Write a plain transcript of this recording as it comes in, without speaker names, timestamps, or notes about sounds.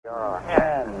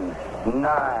10,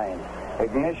 9,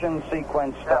 ignition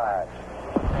sequence starts.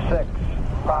 6,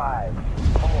 5,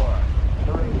 4,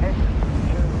 3, 2,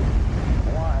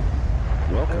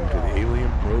 1. Welcome to the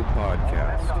Alien Pro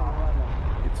Podcast.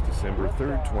 It's December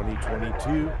 3rd,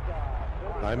 2022.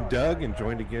 I'm Doug, and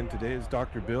joined again today is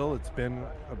Dr. Bill. It's been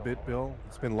a bit, Bill.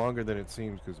 It's been longer than it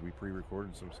seems because we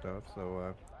pre-recorded some stuff.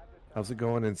 So, how's it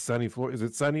going in sunny Florida? Is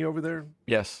it sunny over there?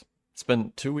 Yes. It's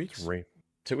been 2 weeks. It's rain.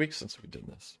 2 weeks since we did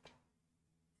this.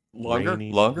 Longer?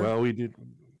 Rainy. Longer? Well, we did.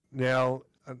 Now,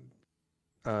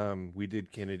 we did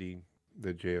Kennedy,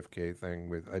 the JFK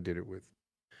thing I did it with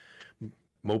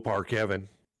Mopar Kevin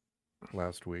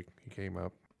last week. He came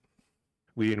up.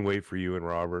 We didn't wait for you and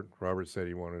Robert. Robert said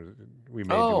he wanted. We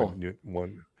may do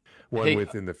one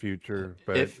within the future,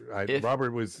 but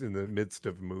Robert was in the midst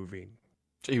of moving.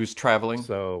 He was traveling.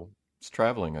 So he's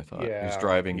traveling. I thought he was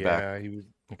driving back. Yeah, he was.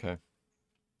 Okay.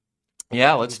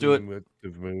 Yeah, let's do it.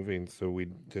 Of moving, so we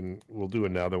didn't. We'll do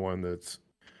another one that's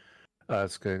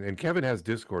us. And Kevin has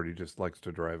Discord. He just likes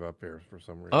to drive up here for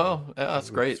some reason. Oh, yeah, that's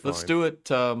great. Let's do it.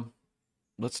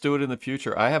 Let's do it in the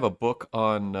future. I have a book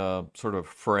on sort of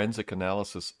forensic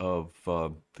analysis of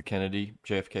the Kennedy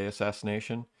JFK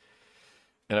assassination,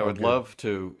 and I would love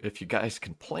to, if you guys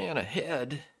can plan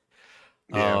ahead.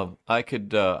 Yeah.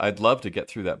 I'd love to get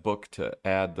through that book to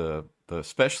add the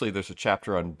especially there's a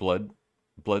chapter on blood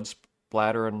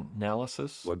splatter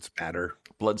analysis. Blood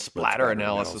splatter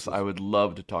analysis. I would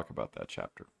love to talk about that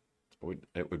chapter.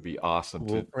 It would be awesome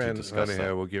to discuss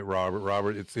that. We'll get Robert.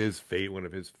 Robert, it's one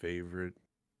of his favorite.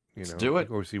 Let's do it. Of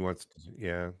course, he wants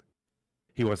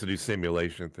to do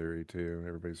simulation theory too.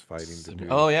 Everybody's fighting to do.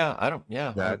 Oh yeah, I don't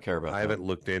care about that. I haven't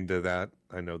looked into that.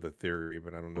 I know the theory,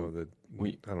 but I don't know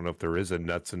I don't know if there is a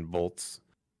nuts and bolts.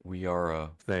 We are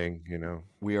thing,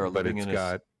 We are living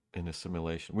in a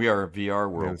simulation. We are a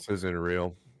VR world. Yeah, this isn't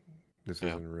real. This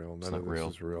isn't real. None of this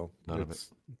is real. None of it.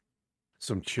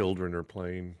 Some children are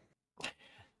playing.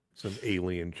 Some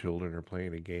alien children are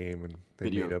playing a game, and they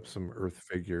made up some Earth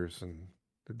figures, and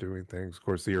they're doing things. Of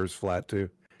course, the Earth's flat too.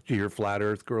 Did you hear Flat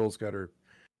Earth Girl's got her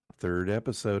 3rd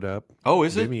episode up? Oh,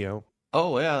 is it? Vimeo.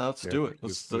 Oh yeah, let's do it.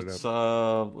 It's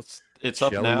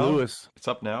up Shelley now. Lewis. It's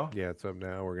up now. Yeah, it's up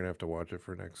now. We're gonna have to watch it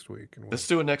for next week. And let's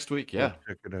do it next week. Yeah,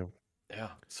 check it out. Yeah.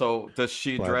 So does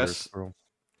she dress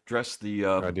the?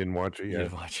 I didn't watch it yet. You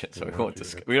didn't watch it, so we won't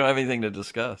discuss. We don't have anything to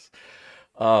discuss.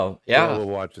 Yeah, we'll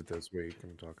watch it this week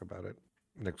and talk about it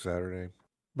next Saturday.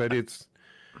 But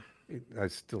I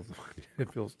still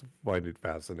find it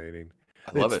fascinating.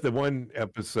 I love it. It's the one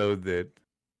episode that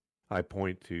I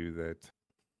point to that,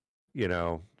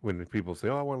 when people say,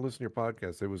 "Oh, I want to listen to your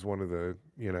podcast," it was one of the,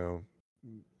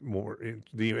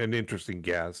 an interesting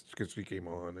guest because she came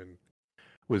on and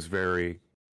was probably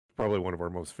one of our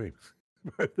most famous,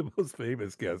 the most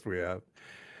famous guests we have,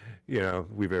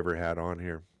 we've ever had on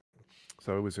here.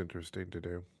 So it was interesting to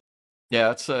do.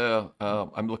 Yeah, it's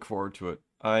I'm looking forward to it.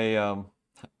 I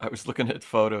was looking at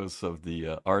photos of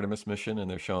the Artemis mission,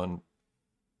 and they're showing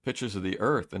pictures of the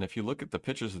Earth. And if you look at the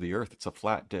pictures of the Earth, it's a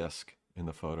flat disk in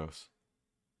the photos.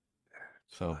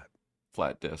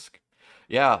 Flat disk.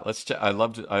 Yeah, let's check. I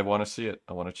loved it. I want to see it.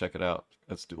 I want to check it out.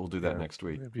 We'll do that next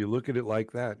week. If you look at it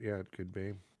like that, it could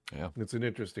be. Yeah, it's an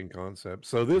interesting concept.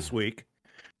 So this week,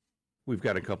 we've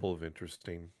got a couple of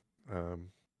interesting,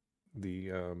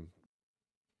 the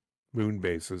moon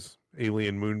bases,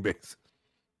 alien moon bases.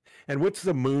 And what's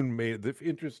the moon made? The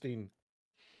interesting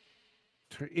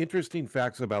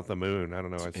facts about the moon. I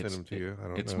don't know. I sent them to you. I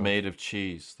don't know. It's made of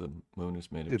cheese. The moon is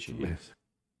made of cheese.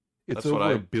 It's over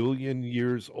 1 billion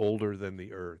years older than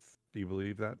the Earth. Do you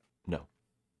believe that? No.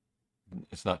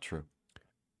 It's not true.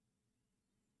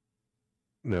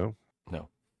 No.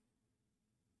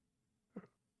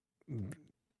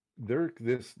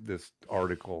 This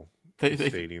article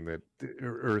stating that the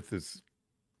Earth is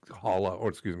hollow, or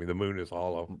excuse me, the moon is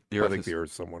hollow. The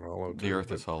Earth's somewhat hollow too. The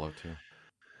Earth is hollow too.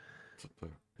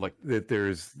 Like that,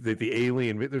 there's the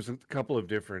alien. There's a couple of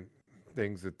different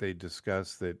things that they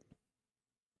discuss that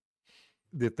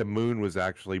the moon was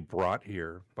actually brought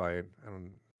here by. I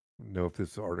don't know if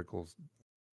this article's,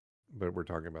 but we're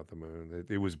talking about the moon.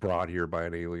 It was brought here by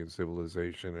an alien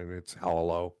civilization, and it's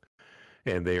hollow,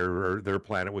 and their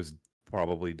planet was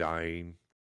probably dying,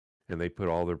 and they put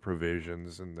all their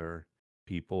provisions and their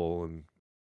people and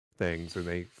things, and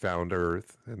they found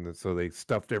Earth, and so they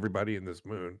stuffed everybody in this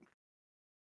moon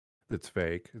that's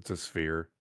fake. It's a sphere,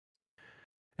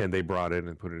 and they brought it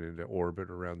and put it into orbit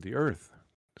around the Earth.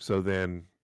 So then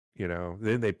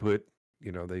they put,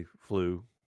 they flew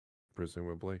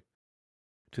presumably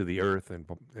to the Earth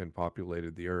and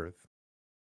populated the Earth.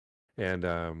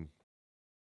 And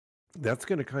that's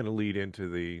going to kind of lead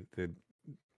into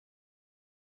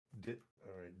all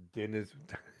right, Denis.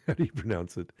 How do you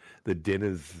pronounce it? The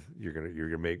Denis. You're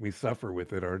gonna make me suffer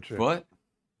with it, aren't you? What?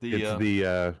 It's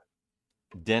the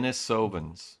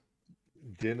Denisovans.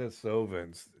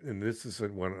 Denisovans, and this is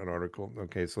an article.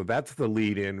 Okay, so that's the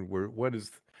lead in.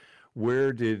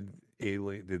 Where did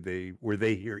were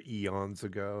they here eons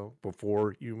ago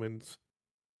before humans?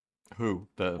 Who?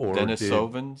 The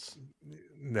Denisovans?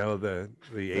 No, the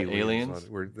aliens.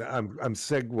 I'm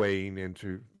segueing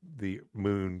into the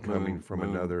moon coming from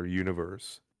another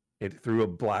universe. It through a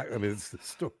black. I mean, it's the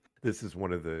story. This is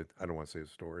one of the. I don't want to say a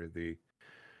story.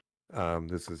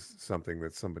 This is something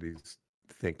that somebody's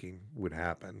thinking would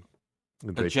happen.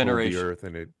 A generation. The Earth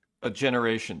and it. A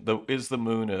generation. Is the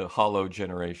moon a hollow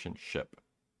generation ship?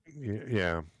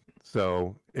 Yeah.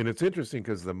 So, and it's interesting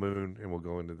because the moon, and we'll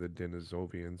go into the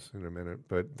Denisovians in a minute,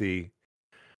 but the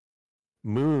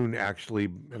moon actually,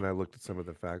 and I looked at some of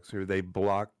the facts here,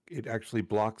 it actually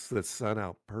blocks the sun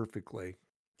out perfectly.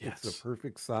 Yes. It's the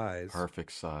perfect size.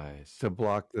 Perfect size. To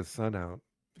block the sun out.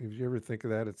 If you ever think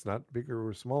of that, it's not bigger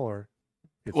or smaller.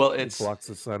 It blocks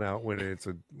the sun out when it's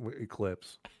an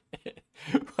eclipse.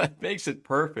 What makes it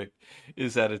perfect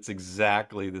is that it's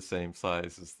exactly the same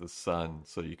size as the sun,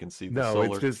 so you can see the solar.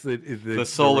 It's just the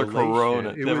solar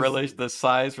corona, the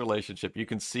size relationship. You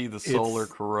can see the solar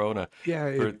corona.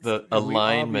 Yeah, for the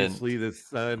alignment. Obviously, the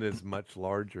sun is much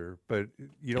larger, but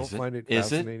you don't find it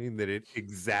fascinating that it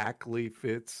exactly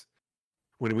fits.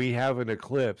 When we have an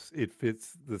eclipse, it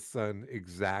fits the sun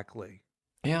exactly.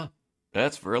 Yeah,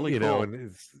 that's really cool.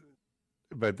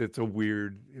 But it's a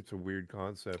weird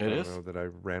concept. I don't know that I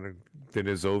ran a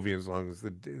Denisovian as long as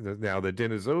now the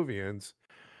Denisovians.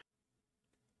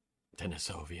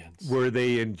 Were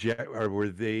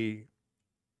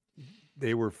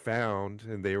they were found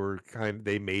and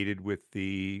they mated with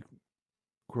the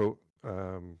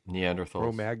Neanderthals.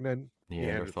 Cro-Magnon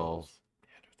Neanderthals.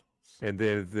 And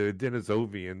then the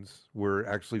Denisovians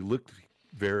looked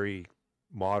very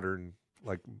modern,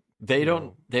 like they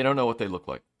don't know what they look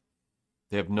like.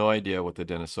 They have no idea what the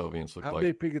Denisovians look like. How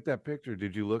did they get that picture?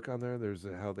 Did you look on there?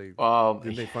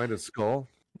 Did they find a skull?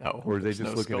 No. Or are they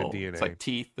just looking at DNA? It's like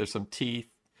teeth. There's some teeth.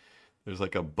 There's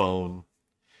like a bone.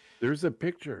 There's a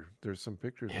picture. There's some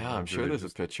pictures. Yeah, I'm sure there's a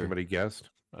picture. Somebody guessed.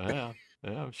 Yeah,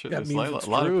 I'm sure there's a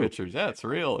lot of pictures. Yeah, it's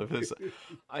real.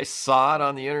 I saw it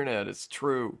on the internet. It's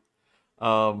true.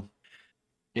 Yeah,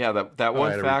 that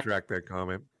one fact. Retract that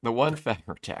comment. The one fact.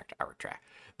 I retract.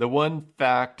 The one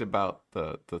fact about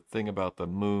the thing about the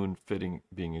moon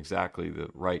being exactly the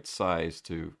right size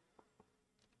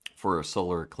for a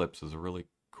solar eclipse is a really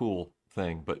cool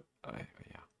thing. But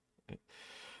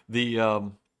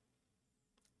the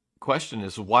question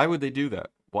is, why would they do that?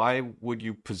 Why would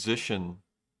you position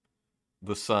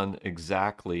the sun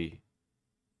exactly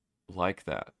like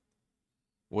that?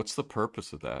 What's the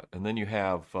purpose of that? And then you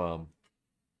have.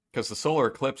 Because the solar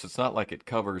eclipse, it's not like it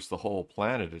covers the whole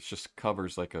planet. It just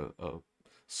covers like a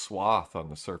swath on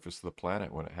the surface of the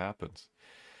planet when it happens.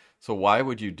 So why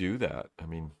would you do that? I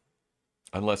mean,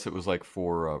 unless it was like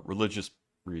for religious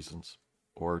reasons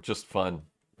or just fun.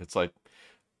 It's like,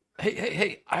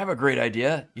 hey, I have a great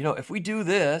idea. If we do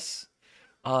this,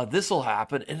 this will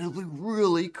happen and it'll be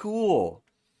really cool.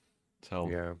 So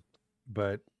yeah,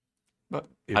 but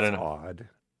it's I don't know. Odd.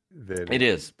 That it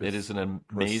is an amazing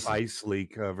precisely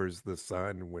covers the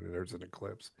sun when there's an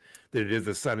eclipse.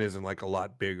 The sun isn't like a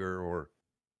lot bigger or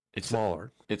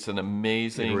smaller. It's an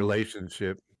amazing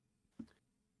relationship.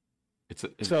 It's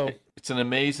an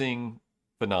amazing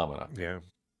phenomenon. Yeah.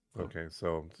 Okay,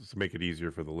 so to make it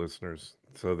easier for the listeners,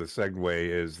 so the segue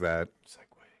is that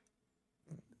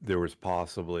there was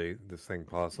this thing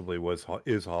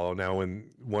is hollow. Now, in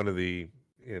one of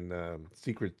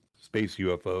secret space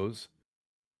UFOs.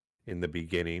 In the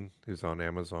beginning is on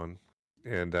Amazon,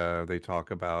 and they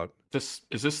talk about this.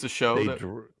 Is this the show?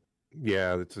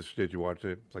 Yeah, did you watch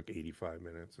it? It's like 85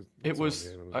 minutes.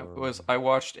 I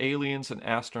watched Aliens and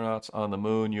Astronauts on the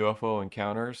Moon UFO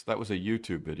Encounters. That was a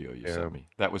YouTube video you sent me.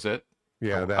 That was it.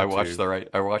 Yeah, I watched the right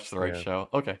show.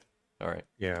 Okay, all right.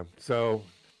 Yeah. So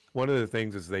one of the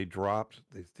things is they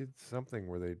did something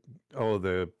where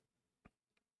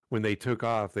when they took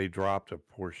off, they dropped a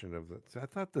portion of I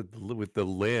thought that with the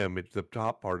limb, the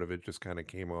top part of it just kind of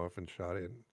came off and shot in.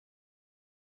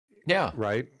 Yeah.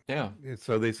 Right? Yeah.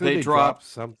 So they said they dropped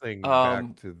something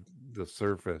back to the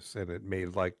surface, and it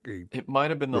made like it might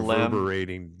have been the limb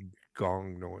reverberating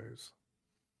gong noise.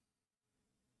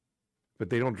 But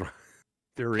they don't drop.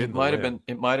 They're in. It might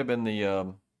have been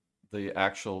the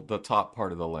top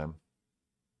part of the limb.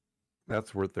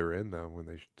 That's what they're in though when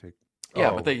they take.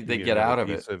 Yeah, but they get out of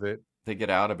it. they get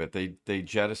out of it. They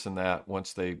jettison that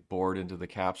once they board into the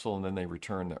capsule, and then they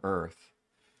return to Earth.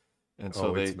 And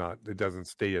so it doesn't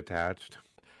stay attached.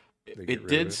 It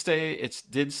did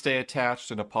stay attached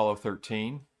in Apollo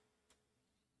 13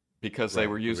 because they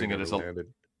were using it as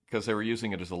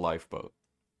a lifeboat.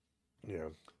 Yeah.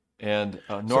 And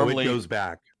normally so it goes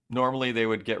back. Normally they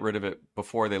would get rid of it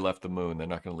before they left the moon. They're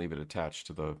not going to leave it attached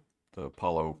to the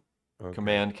Apollo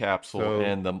command capsule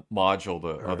and the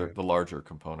module, the larger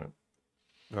component.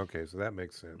 Okay, so that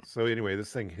makes sense. So anyway,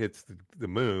 this thing hits the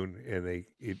moon, and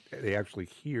they actually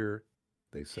hear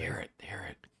hear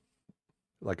it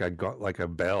like a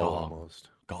bell gong, almost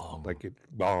gong, like it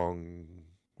bong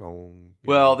bong.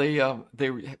 Well, the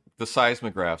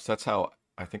seismographs. That's how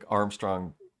I think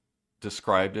Armstrong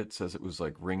described it. Says it was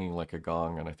like ringing like a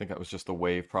gong, and I think that was just the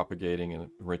wave propagating and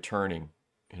returning,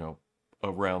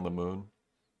 around the moon.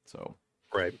 So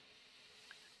right.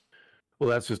 Well,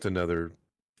 that's just another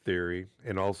theory,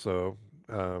 and also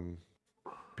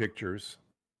pictures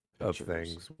of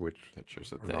things which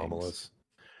pictures of anomalous.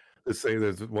 Let's say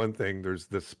there's one thing. There's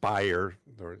the spire,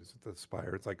 or is it the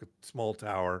spire? It's like a small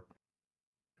tower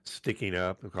sticking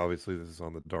up. Obviously, this is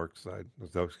on the dark side.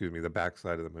 Excuse me, the back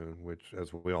side of the moon, which,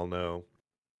 as we all know,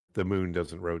 the moon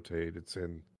doesn't rotate. It's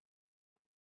in,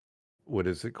 what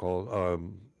is it called?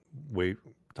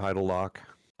 Tidal lock.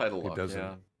 Tidal lock.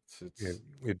 Yeah.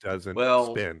 It doesn't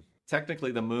spin.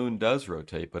 Technically, the moon does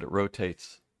rotate, but it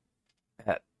rotates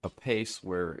at a pace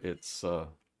where its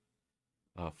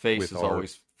face is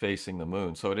always facing the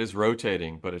moon. So it is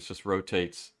rotating, but it just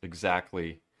rotates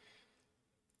exactly.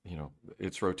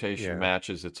 Its rotation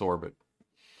matches its orbit.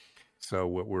 So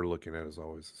what we're looking at is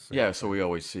always the same. Yeah, so we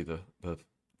always see the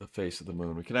face of the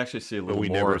moon. We can actually see a little more.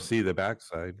 But we never see the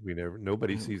backside.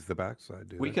 Nobody sees the backside,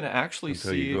 do they? We can actually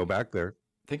until you go back there.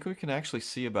 I think we can actually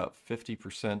see about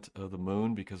 50% of the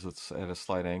moon because it's at a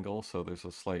slight angle, so there's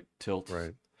a slight tilt.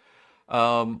 Right.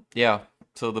 Yeah.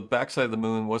 So the backside of the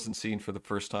moon wasn't seen for the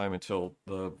first time until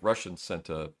the Russians sent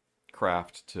a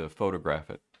craft to photograph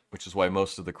it, which is why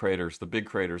most of the craters, the big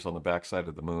craters on the backside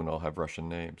of the moon, all have Russian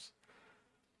names.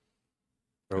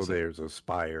 Oh, there's a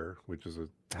spire, which is a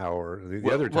tower.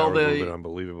 The other tower is a little bit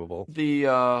unbelievable.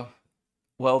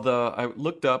 I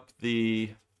looked up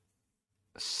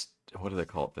what do they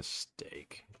call it? The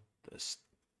stake.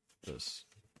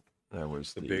 That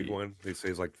was the big one. They say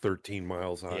it's like 13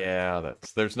 miles high. Yeah,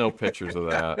 there's no pictures of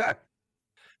that.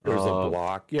 There's a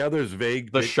block. Yeah, there's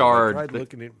vague. The shard.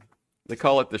 They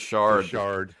call it the shard. The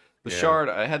shard. The shard.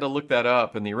 I had to look that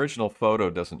up, and the original photo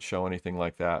doesn't show anything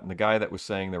like that. And the guy that was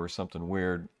saying there was something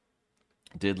weird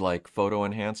did like photo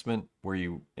enhancement, where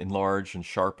you enlarge and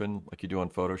sharpen like you do on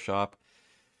Photoshop.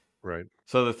 Right.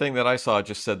 So the thing that I saw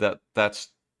just said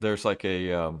there's like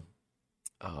a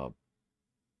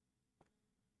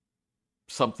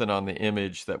something on the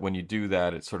image that when you do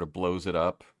that, it sort of blows it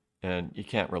up, and you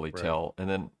can't really tell. And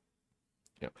then,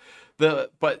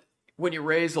 but when you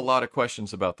raise a lot of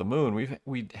questions about the moon,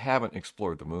 we haven't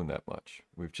explored the moon that much.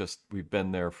 We've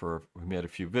been there we made a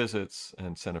few visits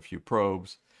and sent a few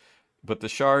probes, but the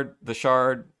shard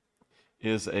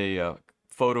is a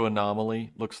photo anomaly,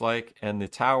 looks like, and the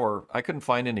tower, I couldn't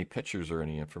find any pictures or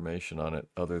any information on it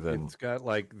other than it's got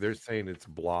they're saying it's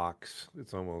blocks.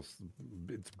 It's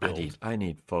built. I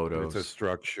need photos. It's a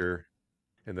structure,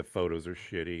 and the photos are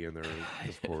shitty, and they're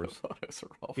of course photos are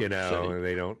all shitty. And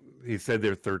they don't. He said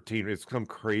they're 13. It's some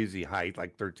crazy height,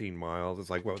 like 13 miles.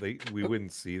 It's like, well, we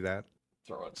wouldn't see that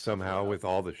somehow with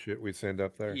all the shit we send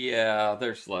up there. Yeah,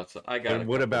 there's lots of. And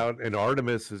what about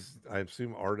Artemis? I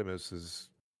assume Artemis is.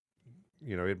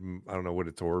 I don't know what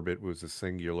its orbit was, a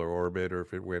singular orbit, or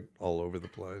if it went all over the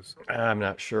place. I'm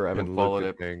not sure. I haven't followed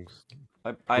it. Things.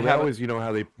 I always,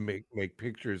 how they make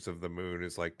pictures of the moon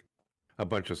is like a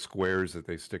bunch of squares that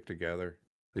they stick together.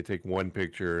 They take one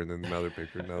picture and then another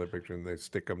picture, and they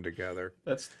stick them together.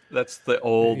 That's the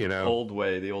old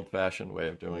way, the old-fashioned way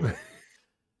of doing it.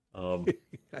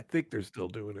 I think they're still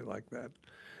doing it like that.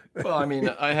 Well,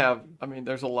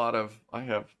 there's a lot of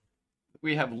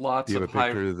we have lots Do you of have a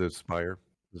picture of the spire?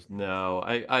 No,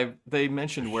 they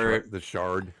mentioned the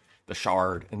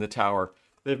shard and the tower.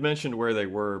 They've mentioned where they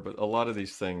were, but a lot of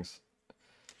these things,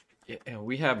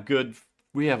 we have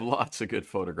lots of good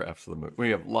photographs of the moon. We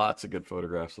have lots of good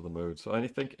photographs of the moon. So I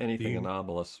think anything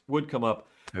anomalous would come up.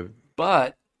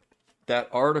 But that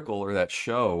article or that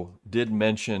show did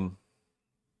mention,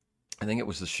 I think it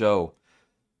was the show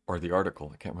or the article,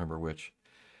 I can't remember which,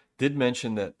 did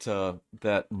mention that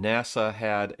NASA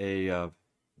had a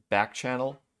back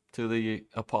channel to the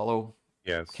Apollo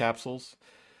capsules.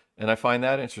 And I find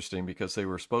that interesting because it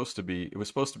was supposed to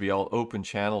be all open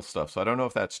channel stuff. So I don't know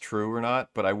if that's true or not,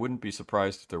 but I wouldn't be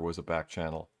surprised if there was a back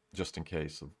channel just in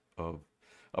case of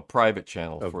a private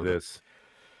channel of for this.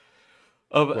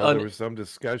 There was some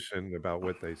discussion about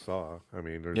what they saw. I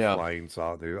mean, there's flying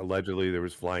saucers. Allegedly, there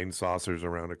was flying saucers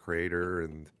around a crater,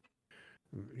 and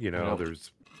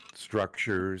there's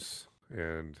structures,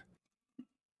 and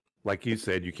like you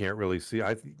said, you can't really see.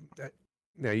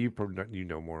 Now you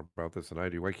know more about this than I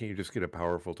do. Why can't you just get a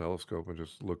powerful telescope and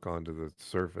just look onto the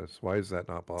surface? Why is that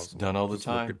not possible? It's done all the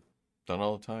time. Done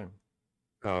all the time.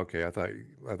 Oh, okay. I thought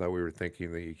we were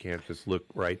thinking that you can't just look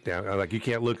right down. Like you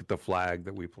can't look at the flags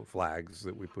that we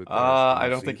put there. I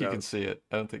don't think you can see it.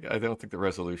 I don't think the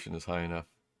resolution is high enough.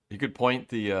 You could point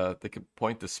the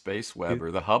Space Web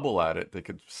or the Hubble at it. They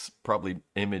could probably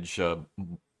image a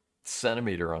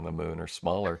centimeter on the moon or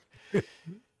smaller.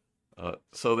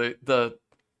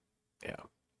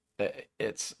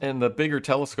 It's and the bigger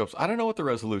telescopes. I don't know what the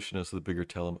resolution is of the bigger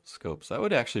telescopes. That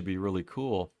would actually be really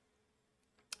cool.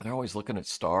 They're always looking at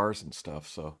stars and stuff,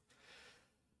 so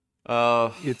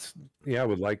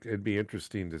it'd be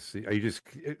interesting to see.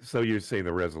 So you're saying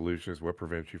the resolution is what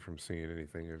prevents you from seeing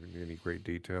anything in any great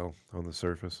detail on the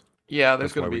surface? Yeah,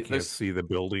 there's going to be. We can't see the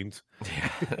buildings.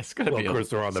 Yeah, it's going to be. Of course,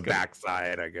 they're on the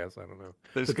backside. I guess I don't know.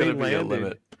 There's going to be a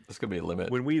limit. There's going to be a limit.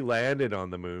 When we landed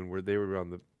on the moon, where they were on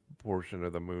the portion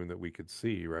of the moon that we could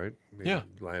see, right?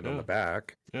 Land on the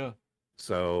back. Yeah.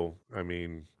 So I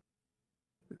mean,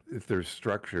 if there's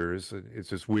structures, it's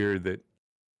just weird that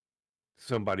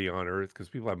somebody on Earth, because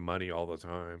people have money all the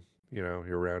time, here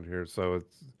around here. So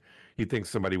you'd think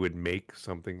somebody would make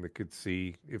something that could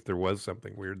see if there was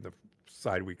something weird in the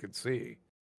side we could see,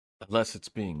 unless it's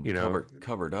being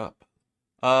covered up.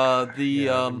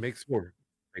 It makes more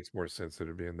sense that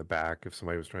it'd be in the back if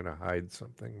somebody was trying to hide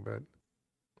something. But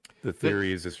the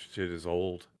theory is this shit is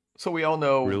old. So we all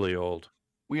know, really old.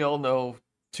 We all know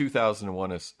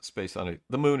 2001 is Space Odyssey.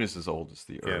 The moon is as old as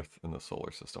the Earth in the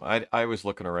solar system. I was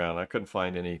looking around. I couldn't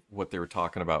find what they were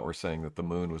talking about. Were saying that the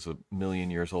moon was 1,000,000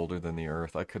 years older than the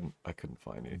Earth. I couldn't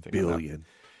find anything. Billion.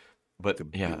 But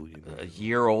a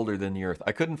year older than the Earth.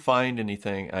 I couldn't find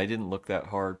anything. I didn't look that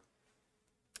hard.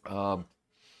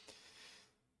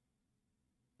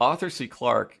 Arthur C.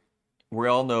 Clarke, we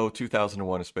all know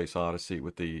 2001 A Space Odyssey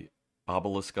with the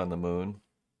obelisk on the moon.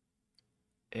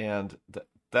 And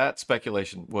that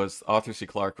speculation was, Arthur C.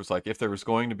 Clarke was like, if there was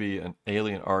going to be an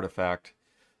alien artifact,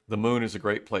 the moon is a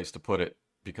great place to put it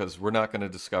because we're not going to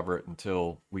discover it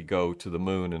until we go to the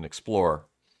moon and explore.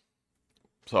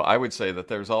 So I would say that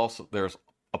there's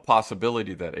a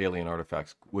possibility that alien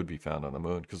artifacts would be found on the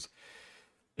moon because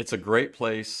it's a great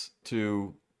place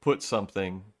to put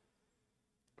something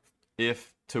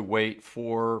if to wait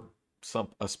for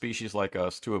a species like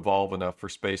us to evolve enough for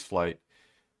space flight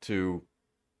to,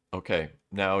 okay,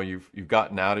 now you've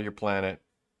gotten out of your planet.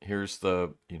 Here's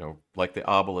like the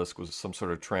obelisk was some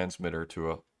sort of transmitter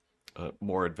to a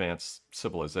more advanced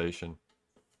civilization.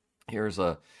 Here's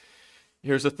a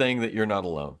thing that you're not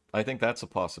alone. I think that's a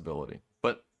possibility,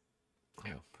 but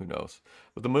who knows?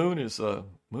 But the moon's a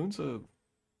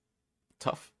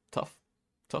tough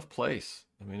place.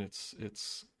 I mean,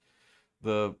 it's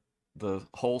the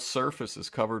whole surface is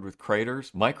covered with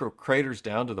craters, micro craters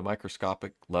down to the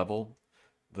microscopic level.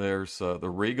 There's the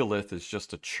regolith is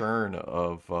just a churn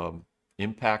of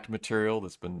impact material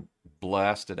that's been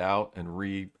blasted out and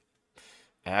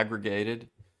re-aggregated.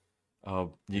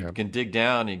 You can dig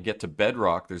down and get to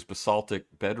bedrock. There's basaltic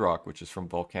bedrock, which is from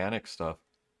volcanic stuff.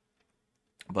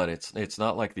 But it's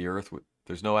not like the Earth.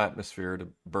 There's no atmosphere to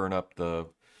burn up the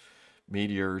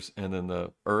meteors, and then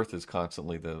the Earth is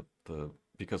constantly the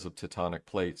because of tectonic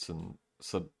plates and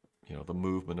the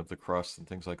movement of the crust and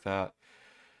things like that.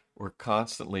 We're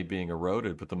constantly being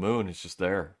eroded, but the moon is just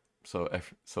there. So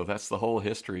that's the whole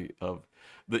history of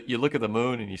you look at the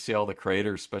moon and you see all the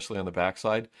craters, especially on the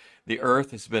backside. The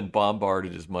Earth has been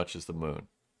bombarded as much as the moon.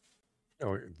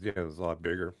 Oh yeah, it's a lot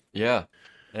bigger. Yeah,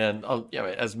 and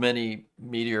as many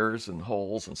meteors and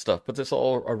holes and stuff, but this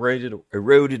all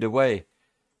eroded away.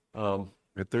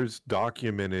 But there's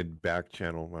documented back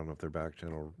channel. I don't know if they're back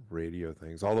channel radio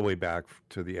things, all the way back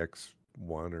to the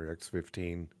X1 or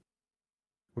X15.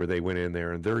 Where they went in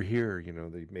there and they're here,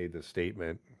 they made the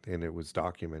statement and it was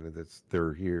documented that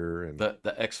they're here. And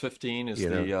the X-15 is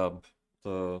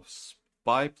the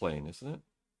spy plane, isn't it?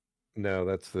 No,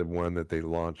 that's the one that they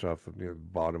launch off of the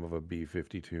bottom of a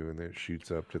B-52 and then it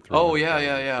shoots up to 3. Oh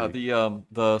yeah.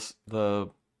 The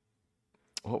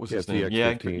what was his name?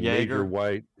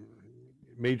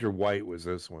 Major White was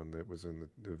this one that was in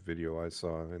the video I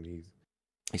saw, and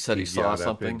He said he saw got up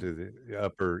something into the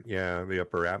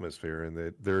upper atmosphere, and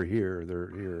that they're here,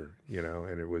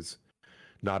 and it was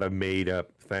not a made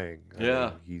up thing. I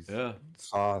mean, he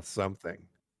saw something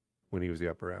when he was in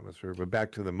the upper atmosphere. But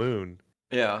back to the moon.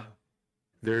 Yeah.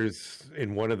 There's,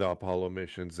 in one of the Apollo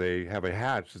missions, they have a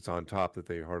hatch that's on top that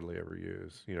they hardly ever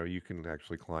use. You can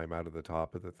actually climb out of the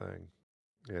top of the thing.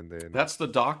 And then that's the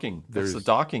docking. That's the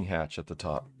docking hatch at the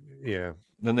top. Yeah.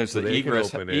 Then there's the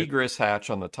egress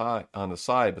hatch on the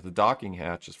side, but the docking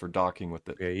hatch is for docking with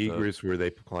the egress where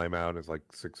they climb out is like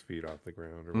 6 feet off the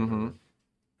ground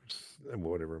or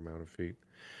whatever amount of feet.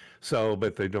 So,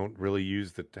 but they don't really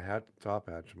use the top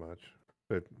hatch much.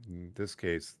 But in this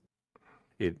case,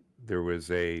 there was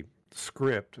a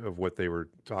script of what they were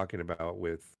talking about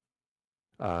with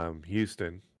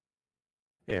Houston,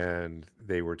 and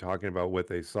they were talking about what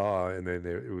they saw, and then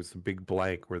it was a big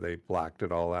blank where they blacked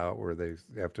it all out,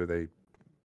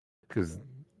 because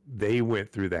they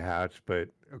went through the hatch, but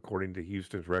according to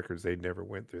Houston's records, they never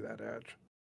went through that hatch.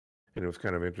 And it was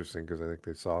kind of interesting because I think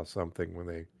they saw something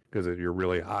because you're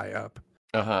really high up.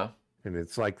 And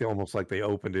it's almost like they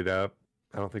opened it up.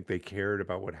 I don't think they cared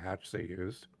about what hatch they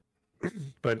used.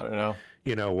 But I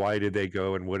don't know. Why did they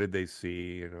go and what did they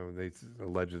see? They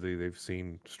allegedly they've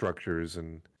seen structures,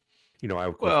 and I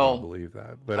of course don't believe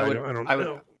that. But I don't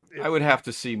know. I would have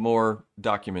to see more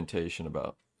documentation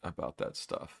about that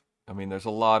stuff. I mean, there's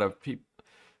a lot of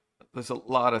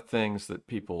things that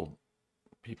people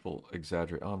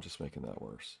exaggerate. Oh, I'm just making that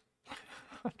worse.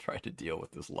 I'm trying to deal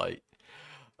with this light.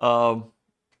 All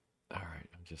right,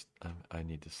 I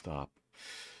need to stop.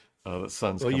 The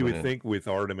sun's coming in. You would think with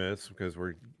Artemis, because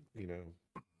we're,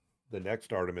 the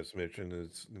next Artemis mission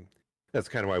that's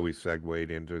kind of why we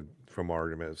segued from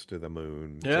Artemis to the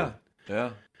moon. Yeah.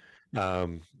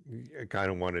 I kind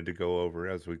of wanted to go over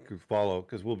as we could follow,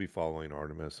 because we'll be following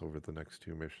Artemis over the next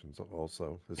 2 missions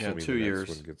also. Assuming 2 years.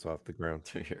 Next one gets off the ground.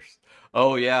 2 years.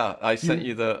 Oh yeah, I sent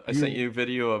you a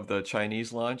video of the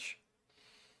Chinese launch.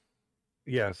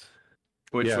 Yes.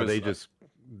 Which was, they just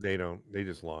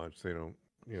launch. They don't.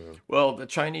 Well, the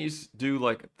Chinese do,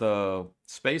 like the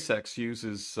SpaceX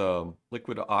uses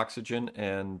liquid oxygen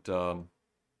and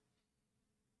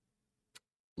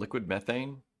liquid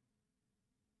methane.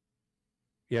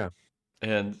 Yeah.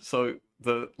 And so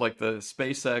the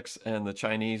SpaceX and the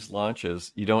Chinese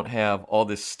launches, you don't have all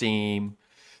this steam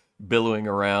billowing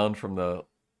around from the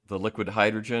liquid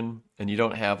hydrogen, and you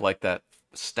don't have like that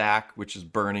stack which is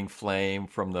burning flame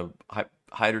from the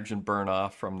hydrogen burn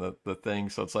off from the thing.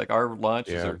 So it's like our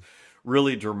launches are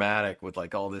really dramatic with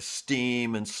like all this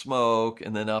steam and smoke,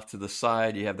 and then off to the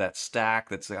side you have that stack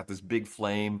that's got this big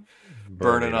flame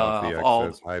burning off the all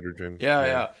excess hydrogen.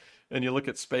 Yeah. And you look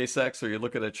at SpaceX or you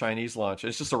look at a Chinese launch,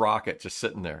 it's just a rocket just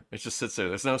sitting there. It just sits there.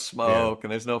 There's no smoke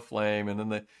and there's no flame, and then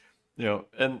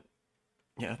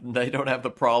they don't have the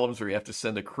problems where you have to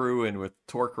send a crew in with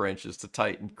torque wrenches to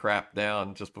tighten crap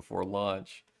down just before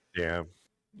launch. Yeah.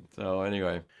 So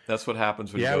anyway, that's what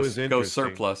happens when you go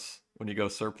surplus. When you go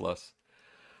surplus.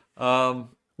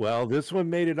 Well, this one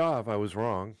made it off. I was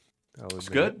wrong. It's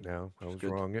good. Now I was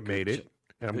wrong. It made it,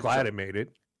 and I'm glad it made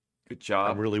it. Good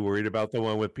job. I'm really worried about the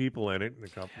one with people in it.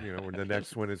 The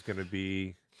next one is going to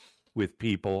be with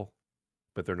people,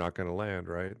 but they're not going to land,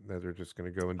 right? They're just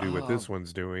going to go and do what this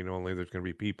one's doing. Only there's going to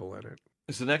be people in it.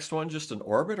 Is the next one just an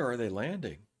orbit, or are they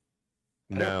landing?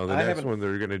 No, the next one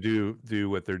they're going to do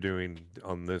what they're doing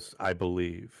on this, I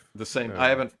believe. The same.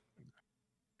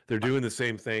 They're doing the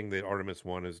same thing that Artemis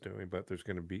 1 is doing, but it's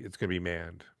going to be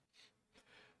manned.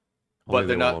 But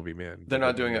they're not. Be manned. They're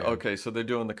not doing it. Okay, so they're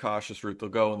doing the cautious route. They'll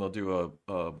go and they'll do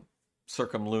a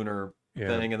circumlunar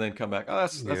thing, and then come back. Oh,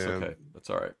 that's okay. That's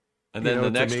all right. And then the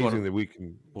next one that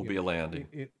will be a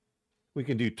landing. We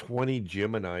can do 20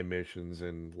 Gemini missions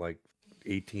in like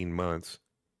 18 months,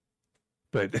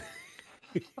 but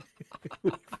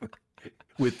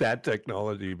with that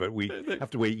technology, but we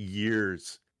have to wait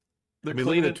years. Look at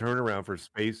the turnaround for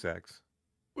SpaceX.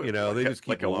 They just keep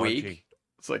like launching. Week.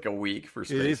 It's like a week for SpaceX.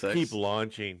 They just keep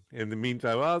launching. In the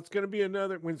meantime, it's going to be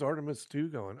another. When's Artemis 2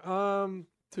 going?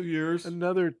 2 years.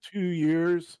 Another 2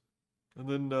 years. And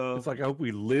then it's like I hope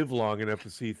we live long enough to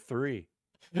see 3.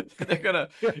 They're gonna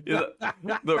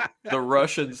the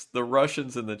Russians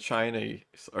and the Chinese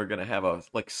are gonna have a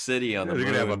city on the moon.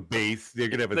 They're gonna have a base. They're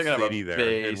gonna have a city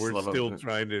there, and we're still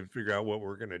trying to figure out what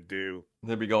we're gonna do.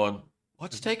 They'll be going,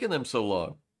 what's taking them so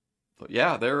long? But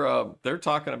yeah, they're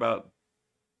talking about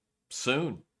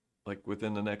soon, like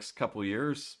within the next couple of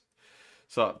years.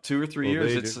 So 2 or 3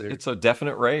 years, it's a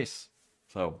definite race.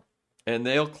 So, and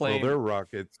they'll claim their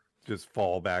rockets just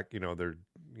fall back. They're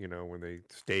when they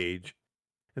stage,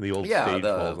 and the old stage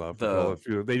falls off.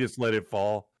 They just let it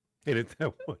fall, and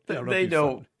I don't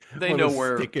know they know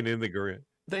where sticking in the ground.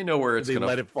 They know where it's going to. They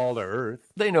let it fall to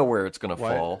Earth. They know where it's going to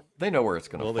fall. They know where it's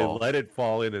going to fall. Well, they let it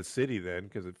fall in a city then,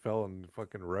 because it fell on the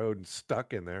fucking road and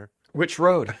stuck in there. Which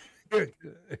road? I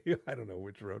don't know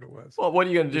which road it was. Well, what are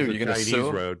you going to do? You're going to sue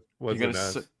them? Road. You're going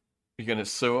to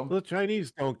sue them? Well, the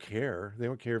Chinese don't care. They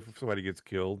don't care if somebody gets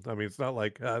killed. I mean, it's not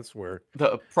like us where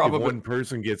if one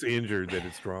person gets injured, that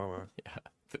it's drama.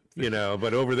 Yeah.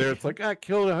 But over there, it's like,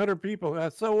 killed 100 people.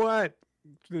 So what?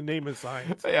 The name of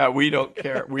science. Yeah, we don't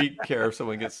care. We care if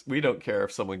someone gets. We don't care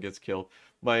if someone gets killed.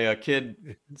 My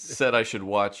kid said I should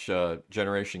watch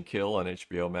Generation Kill on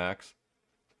HBO Max,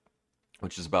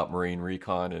 which is about Marine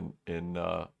recon in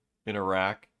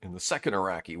Iraq, in the second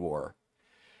Iraqi war.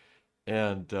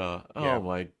 And oh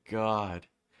my God,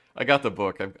 I got the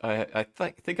book. I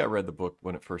think I read the book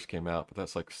when it first came out, but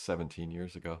that's like 17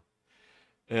 years ago.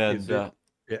 And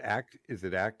is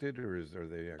it acted, or are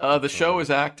they? The show is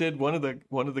acted. One of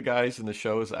the guys in the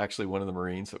show is actually one of the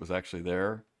Marines that was actually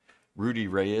there. Rudy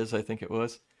Reyes, I think it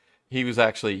was. He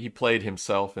played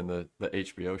himself in the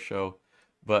HBO show.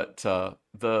 But the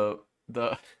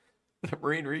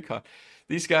Marine Recon,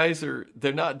 these guys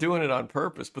they're not doing it on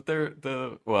purpose, but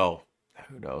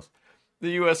who knows?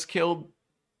 The U.S. killed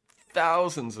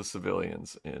thousands of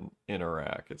civilians in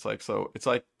Iraq. It's like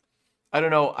I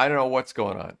don't know what's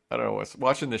going on. I don't know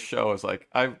watching this show is like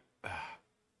yeah,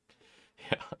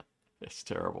 it's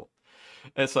terrible.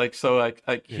 It's like, so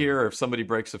I hear if somebody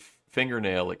breaks a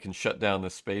fingernail, it can shut down the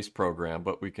space program,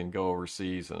 but we can go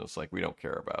overseas, and it's like we don't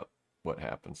care about what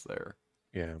happens there.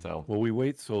 Yeah. So, well, we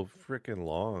wait so freaking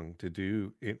long to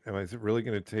do it. Is it really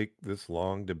going to take this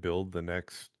long to build the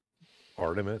next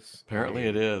Artemis? Apparently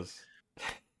it is.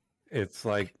 It's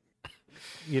like,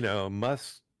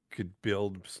 Musk could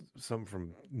build some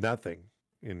from nothing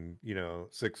in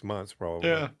 6 months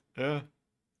probably. Yeah.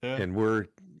 And we're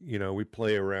we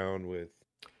play around with.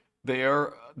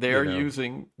 They're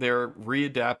readapting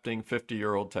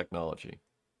 50-year-old technology.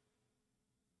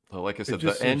 So like I said,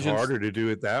 the engines harder to do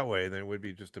it that way than it would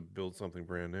be just to build something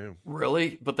brand new.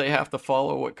 Really, but they have to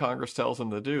follow what Congress tells them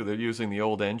to do. They're using the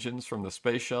old engines from the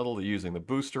space shuttle. They're using the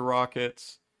booster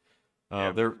rockets. It's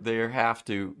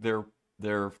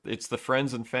the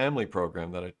friends and family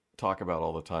program that I talk about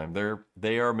all the time.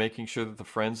 They are making sure that the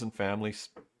friends and family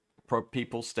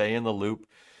people stay in the loop,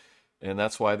 and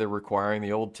that's why they're requiring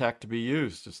the old tech to be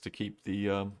used, just to keep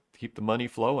the money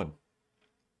flowing.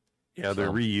 Yeah,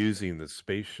 they're reusing the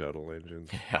space shuttle engines.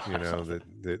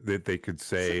 That they could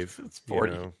save. It's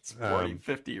 40,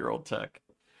 50-year-old tech.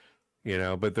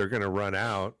 But they're going to run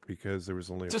out because there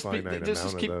was only a finite amount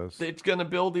of those. They're going to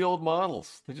build the old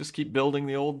models. They just keep building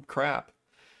the old crap.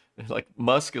 Like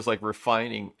Musk is like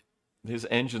refining. His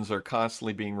engines are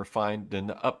constantly being refined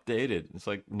and updated. It's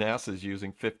like NASA's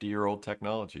using 50-year-old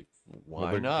technology.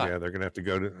 Why not? Yeah, they're going to have to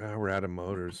go to. We're out of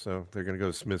motors, so they're going to go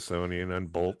to Smithsonian,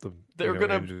 unbolt the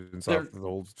engines off the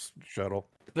old shuttle.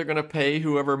 They're going to pay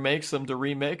whoever makes them to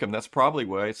remake them. That's probably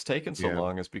why it's taken so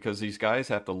long, is because these guys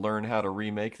have to learn how to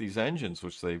remake these engines,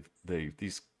 which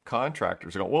these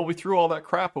contractors are going, well, we threw all that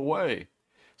crap away,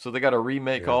 so they got to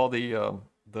remake all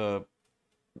the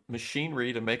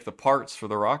machinery to make the parts for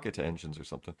the rocket engines or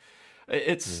something.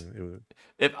 If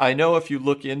you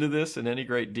look into this in any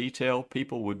great detail,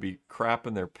 people would be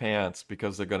crapping their pants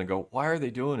because they're going to go, why are they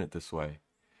doing it this way?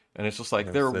 And it's just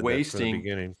like they're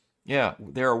wasting. Yeah,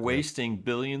 they're wasting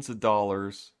billions of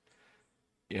dollars,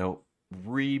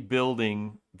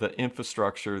 rebuilding the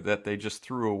infrastructure that they just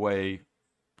threw away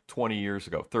 20 years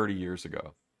ago, 30 years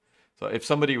ago. So if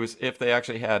they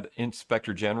actually had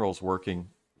inspector generals working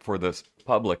for this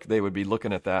public, they would be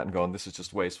looking at that and going, this is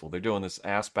just wasteful. They're doing this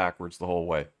ass backwards the whole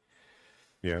way.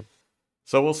 Yeah.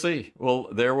 So we'll see. Well,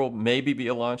 there will maybe be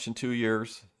a launch in 2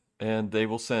 years, and they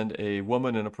will send a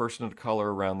woman and a person of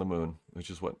color around the moon, which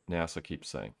is what NASA keeps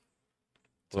saying.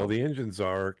 Well, the engines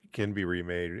can be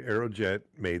remade. Aerojet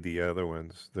made the other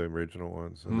ones, the original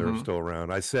ones, and they're still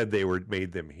around. I said they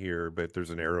made them here, but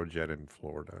there's an Aerojet in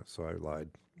Florida, so I lied.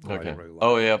 Okay.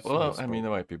 Oh yeah. Well, I mean,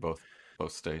 there might be both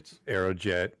states.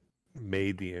 Aerojet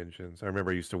made the engines. I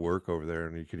remember I used to work over there,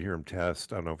 and you could hear them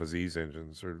test. I don't know if it was these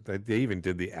engines, or they even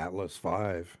did the Atlas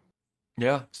V.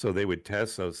 Yeah. So they would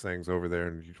test those things over there,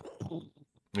 and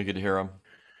you could hear them.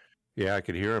 Yeah, I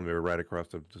could hear them. They were right across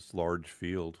this large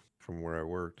field from where I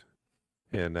worked,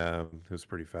 and it was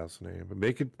pretty fascinating. But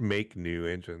they could make new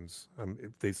engines.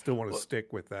 If they still want to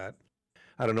stick with that.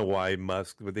 I don't know why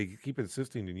Musk, but they keep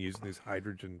insisting on using these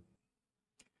hydrogen,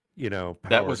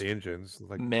 powered engines.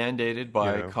 Like, mandated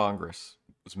by Congress.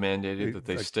 It was mandated that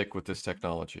they stick with this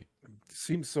technology. It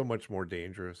seems so much more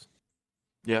dangerous.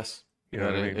 Yes. You know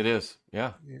what I mean? It is.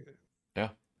 Yeah. Yeah.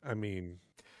 I mean,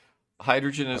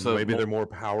 hydrogen is maybe they're more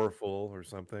powerful or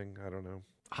something. I don't know.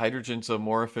 Hydrogen's a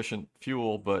more efficient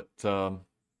fuel, but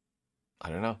I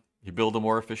don't know. You build a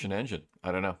more efficient engine.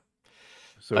 I don't know.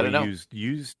 So we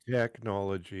use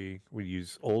technology. We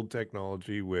use old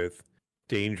technology with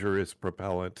dangerous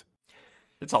propellant.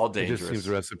 It's all dangerous. It just seems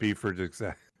a recipe for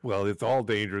well, it's all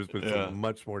dangerous, but it's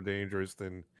much more dangerous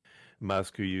than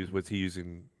Musk, what's he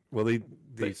using? Well,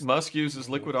 Musk uses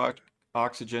liquid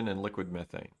oxygen and liquid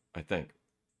methane, I think.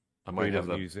 I might have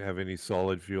any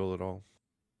solid fuel at all.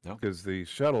 No, because the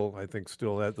shuttle, I think,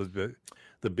 still has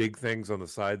the big things on the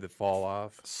side that fall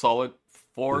off. Solid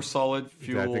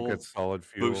fuel. I think that's solid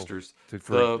fuel boosters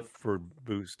for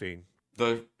boosting.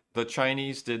 The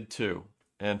Chinese did too,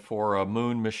 and for a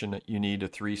moon mission, you need a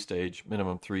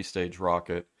minimum three stage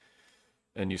rocket,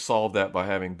 and you solve that by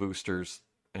having boosters,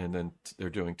 and then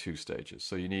they're doing 2 stages.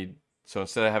 So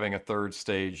instead of having a third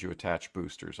stage, you attach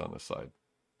boosters on the side.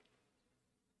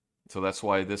 So that's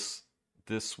why this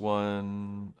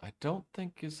one, I don't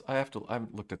think I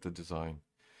haven't looked at the design,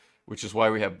 which is why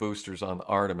we have boosters on the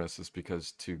Artemis, is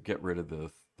because to get rid of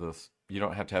you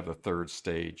don't have to have the third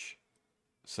stage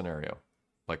scenario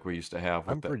like we used to have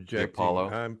with the Apollo.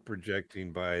 I'm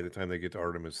projecting by the time they get to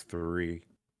Artemis 3,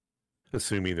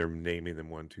 assuming they're naming them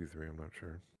 1, 2, 3, I'm not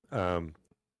sure.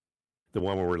 The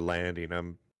one where we're landing,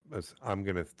 I'm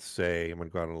going to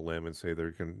go out on a limb and say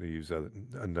they're going to use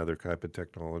another type of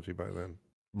technology by then.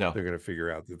 No. They're going to figure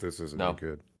out that this isn't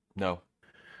good. No.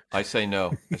 I say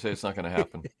no. I say it's not going to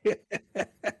happen.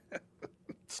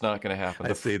 It's not going to happen.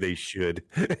 I say they should.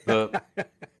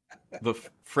 The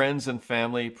friends and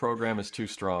family program is too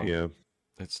strong. Yeah.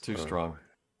 It's too strong.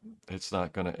 It's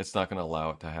not going to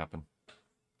allow it to happen.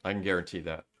 I can guarantee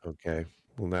that. Okay.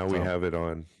 Well, now we have it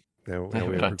on. Now we have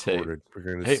it recorded. Tape. We're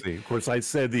going to see. Of course, I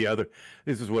said this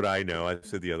is what I know. I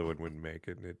said the other one wouldn't make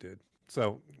it, and it did.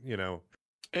 So, maybe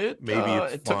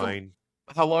it's fine.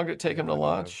 How long did it take them to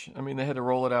launch? I mean, they had to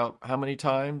roll it out how many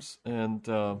times? And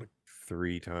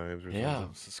 3 times or something. Yeah,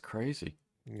 this is crazy.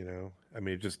 I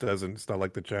mean, it just doesn't. It's not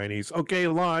like the Chinese. Okay,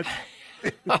 launch.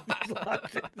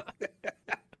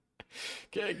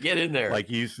 Get in there. Like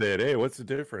you said, hey, what's the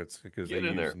difference? Because they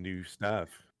use new stuff.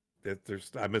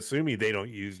 I'm assuming they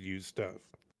don't use used stuff.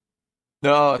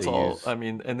 No, it's all. I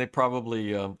mean, and they're probably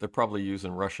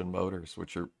using Russian motors,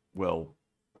 which are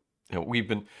we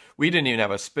didn't even have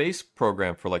a space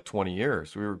program for like 20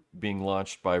 years. We were being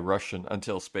launched by Russian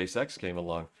until SpaceX came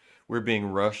along. We're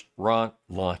being launched by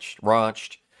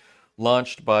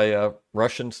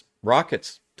Russian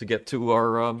rockets to get to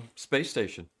our space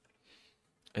station.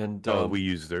 And we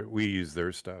use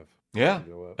their stuff. Yeah,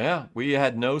 yeah. We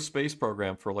had no space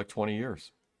program for like 20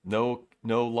 years. No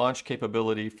launch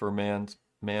capability for manned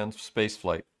space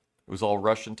flight. It was all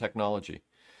Russian technology,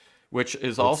 which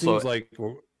is also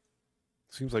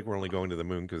seems like we're only going to the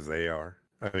moon because they are.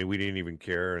 I mean, we didn't even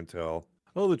care until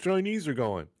the Chinese are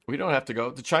going. We don't have to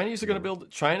go. The Chinese are going to build.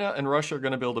 China and Russia are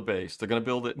going to build a base. They're going to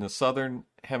build it in the southern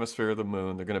hemisphere of the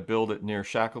moon. They're going to build it near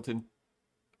Shackleton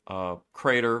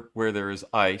crater where there is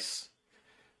ice.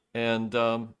 And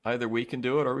either we can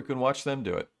do it or we can watch them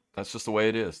do it. That's just the way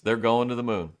it is. They're going to the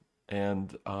moon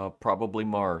and probably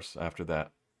Mars after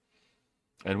that.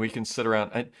 And we can sit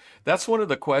around. And that's one of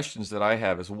the questions that I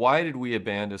have is why did we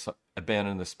abandon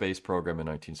the space program in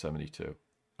 1972?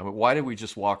 I mean, why did we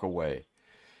just walk away?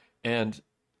 And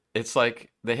it's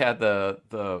like they had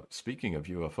the speaking of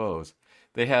UFOs,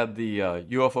 they had the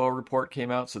UFO report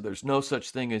came out. So there's no such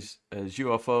thing as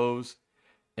UFOs.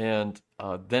 And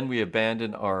then we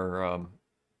abandoned our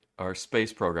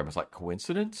space program. It's like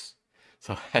coincidence.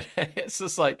 So it's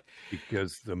just like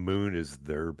because the moon is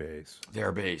their base.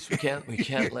 Their base. We can't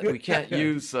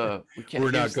use.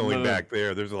 We're not going back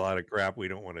there. There's a lot of crap we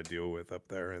don't want to deal with up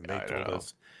there, and they told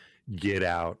us get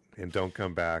out and don't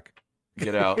come back.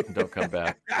 Get out and don't come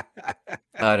back.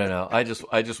 I don't know. I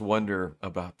just wonder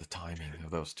about the timing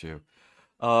of those two.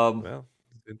 Well,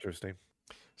 interesting.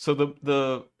 So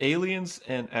the aliens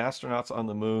and astronauts on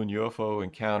the moon UFO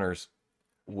encounters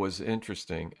was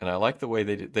interesting, and I like the way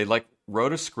they did. They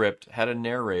wrote a script, had a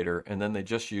narrator, and then they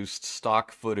just used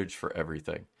stock footage for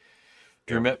everything.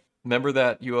 Do you remember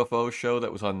that UFO show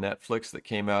that was on Netflix that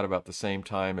came out about the same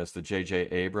time as the J.J.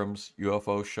 Abrams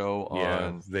UFO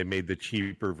show? They made the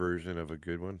cheaper version of a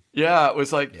good one. Yeah, it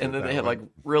was like, and then they had like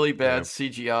really bad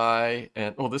CGI,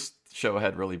 and this show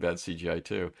had really bad CGI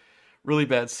too. Really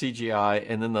bad CGI,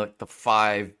 and then the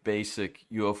 5 basic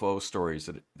UFO stories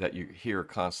that you hear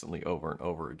constantly over and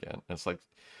over again. And it's like,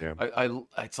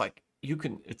 you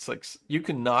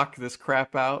can knock this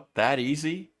crap out that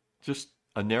easy. Just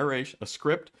a narration, a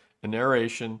script, a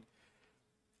narration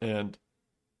and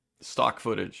stock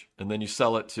footage, and then you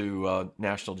sell it to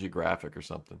National Geographic or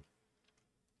something.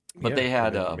 But they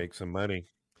had make some money,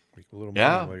 make a little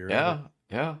money while you're at it.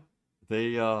 Yeah.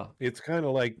 They it's kind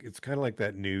of like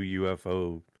that new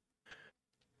UFO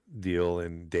deal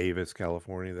in Davis,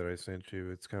 California that I sent you.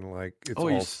 It's kind of like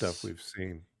all stuff we've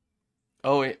seen.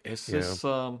 Oh, is this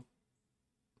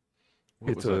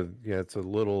it's a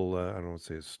little I don't want to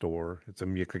say a store. It's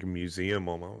like a museum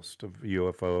almost of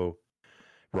UFO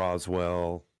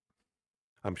Roswell.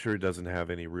 I'm sure it doesn't have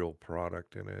any real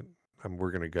product in it.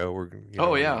 We're gonna go. We're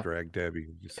gonna drag Debbie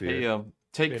to see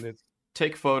it.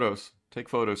 Take photos. Take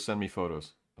photos. Send me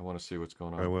photos. I want to see what's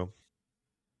going on. I will.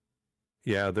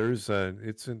 Yeah, there's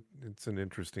it's an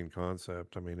interesting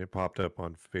concept. I mean, it popped up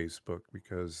on Facebook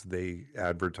because they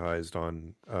advertised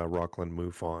on Rockland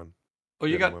MUFON. Oh,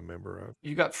 you got a member of.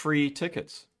 You got free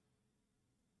tickets.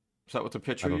 Is that what the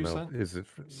picture you sent? Is it?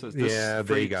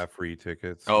 They got free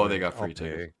tickets. Oh, they got free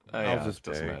tickets. I'll just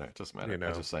doesn't matter. It doesn't matter. You know.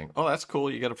 I'm just saying. Oh, that's cool.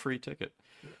 You got a free ticket.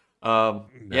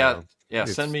 Yeah.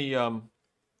 Send me.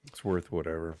 It's worth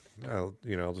whatever. I'll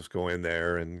just go in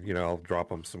there and I'll drop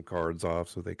them some cards off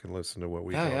so they can listen to what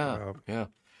we talk about. Yeah.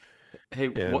 Hey,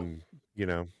 and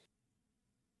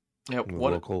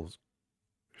local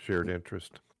shared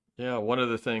interest. Yeah, one of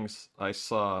the things I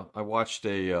watched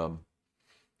a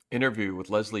interview with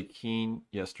Leslie Kean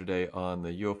yesterday on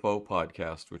the UFO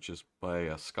podcast, which is by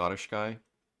a Scottish guy,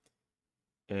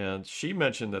 and she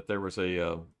mentioned that there was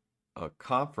a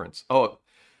conference. Oh,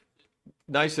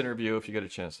 nice interview if you get a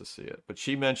chance to see it. But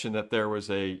she mentioned that there was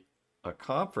a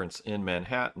conference in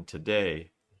Manhattan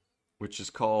today, which is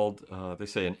called, they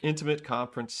say, an intimate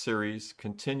conference series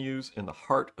continues in the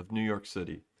heart of New York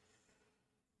City.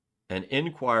 An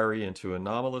inquiry into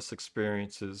anomalous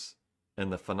experiences and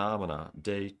the phenomena,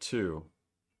 day 2,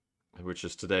 which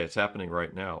is today. It's happening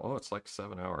right now. Oh, it's like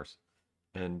 7 hours.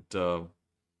 And they're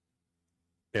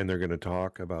going to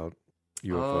talk about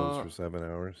UFOs for 7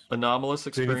 hours. Anomalous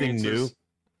experiences. Anything new?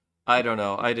 I don't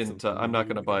know. I didn't. I'm not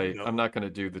going to buy. No. I'm not going to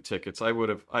do the tickets.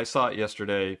 I saw it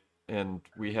yesterday, and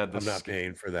we had this. I'm not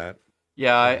paying for that.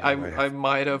 Yeah, I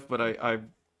might have, but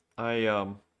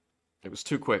it was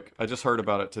too quick. I just heard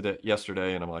about it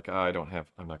yesterday, and I'm like, I'm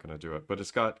not going to do it. But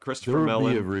it's got Christopher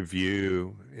Mellon. There will be a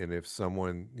review, and if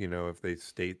someone, if they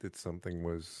state that something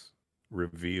was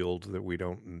revealed that we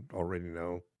don't already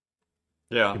know,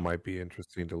 yeah, it might be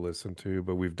interesting to listen to.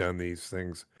 But we've done these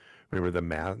things. Remember the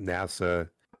NASA?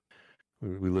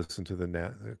 We listened to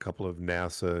a couple of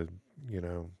NASA,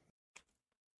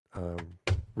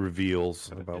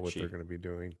 reveals about what they're going to be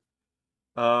doing.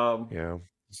 Yeah.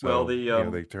 So,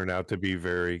 they turn out to be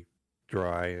very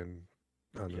dry and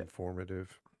uninformative.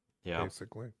 Yeah.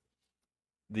 Basically.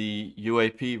 The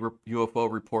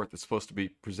UFO report that's supposed to be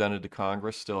presented to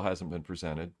Congress still hasn't been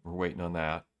presented. We're waiting on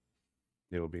that.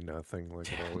 It'll be nothing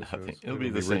like it always is. It'll be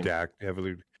the same.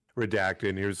 Heavily redacted,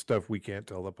 and here's stuff we can't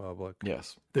tell the public.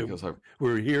 Yes. Because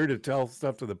we're here to tell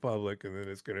stuff to the public, and then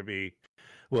it's going to be,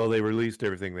 well, they released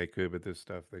everything they could, but this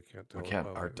stuff they can't tell the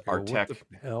public. Our tech. What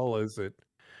the hell is it?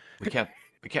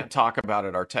 We can't talk about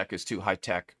it. Our tech is too high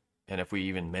tech, and if we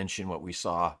even mention what we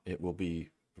saw, it will be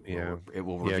it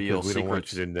will reveal secrets. We don't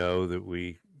want you to know that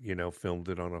we filmed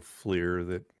it on a FLIR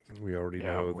that we already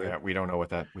know. We don't know what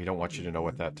that. We don't want you to know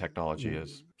what that technology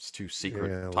is. It's too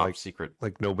secret, top secret.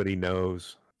 Like nobody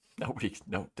knows.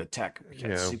 The tech.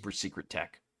 Super secret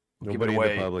tech. Nobody in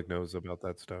the public knows about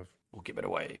that stuff. We'll give it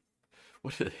away.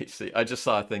 What did they see? I just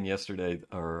saw a thing yesterday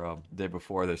or day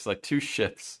before. There's like two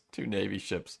Navy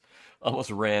ships, almost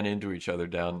ran into each other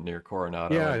down near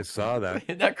Coronado. Yeah, I saw that.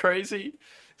 Isn't that crazy?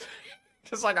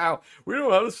 Just like we don't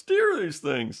know how to steer these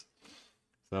things.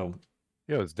 So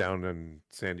yeah, it was down in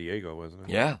San Diego, wasn't it?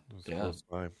 Yeah, close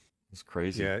by. It's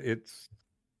crazy. Yeah, it's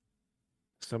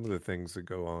some of the things that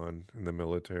go on in the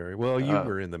military. Well, you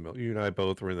were in the military. You and I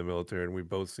both were in the military, and we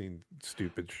both seen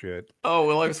stupid shit. Oh,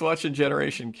 well, I was watching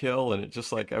Generation Kill, and it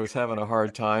just like I was having a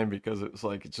hard time because it was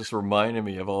like it just reminded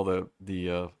me of all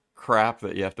the crap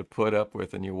that you have to put up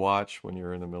with and you watch when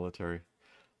you're in the military.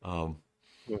 And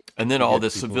then all the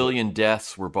civilian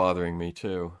deaths were bothering me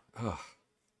too. Oh,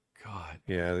 God.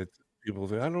 Yeah, people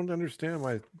say, I don't understand.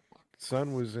 My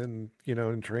son was in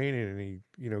training and he,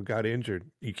 got injured.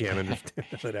 You can't understand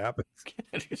how that happens. Can't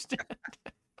understand.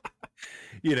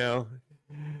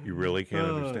 You really can't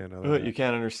understand how that happens. You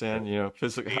can't understand,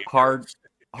 physical,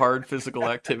 hard physical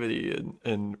activity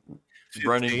and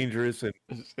running. It's dangerous and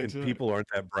people aren't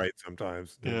that bright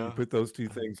sometimes. Yeah. You put those two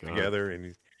things together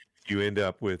and you end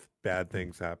up with bad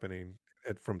things happening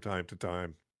from time to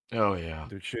time. Oh, yeah.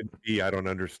 There shouldn't be, I don't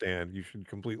understand. You should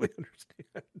completely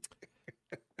understand.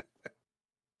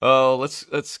 Oh, let's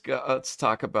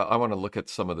talk about. I want to look at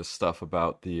some of this stuff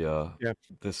about the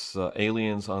this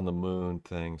aliens on the moon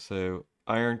thing. So,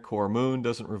 iron core moon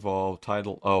doesn't revolve.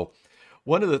 Tidal. Oh,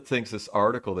 one of the things, this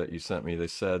article that you sent me, they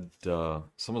said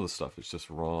some of the stuff is just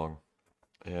wrong,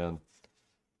 and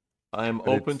I'm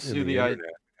open to the idea.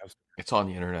 It's on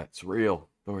the internet. It's real.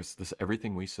 This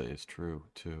everything we say is true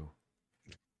too.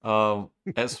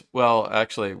 As well,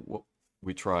 actually,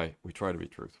 we try to be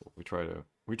truthful. We try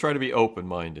to be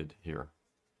open-minded here.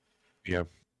 Yeah.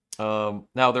 Now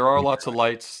there are lots of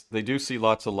lights. They do see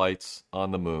lots of lights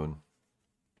on the moon,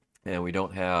 and we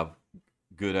don't have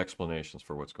good explanations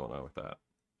for what's going on with that.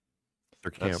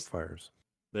 They're campfires.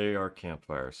 They are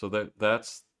campfires. So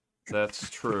that's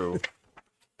true.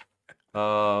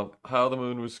 How the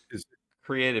moon was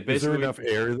created. Basically,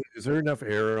 is there enough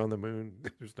air on the moon?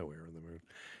 There's no air on the moon.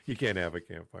 You can't have a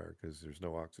campfire because there's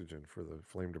no oxygen for the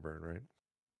flame to burn, right?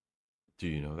 Do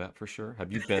you know that for sure?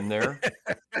 Have you been there?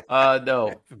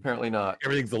 No, apparently not.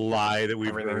 Everything's a lie that we've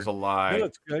Everything's heard. a lie. No,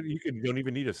 it's good. You don't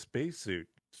even need a spacesuit.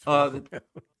 Well,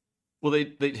 they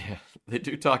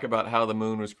do talk about how the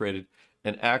moon was created,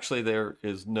 and actually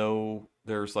there's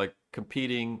like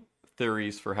competing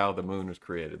theories for how the moon was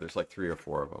created. There's like 3 or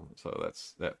 4 of them. So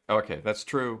that's that. Okay, that's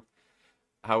true.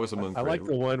 How was the moon created? I like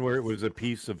the one where it was a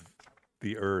piece of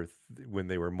the Earth when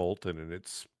they were molten, and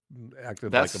it's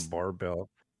acted like a barbell.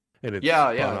 And it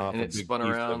spun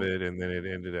around, and then it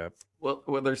ended up. Well,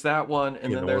 there's that one,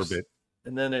 and then there's orbit.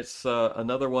 And then it's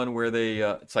another one where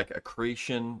it's like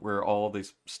accretion, where all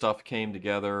this stuff came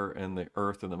together, and the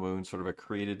Earth and the Moon sort of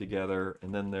accreted together.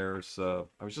 And then there's I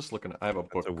was just looking. I have a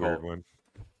book called weird one.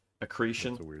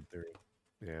 Accretion. That's a weird theory.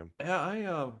 Yeah. Yeah,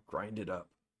 I grind it up.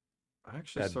 I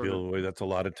actually that's a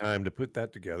lot of time to put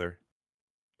that together.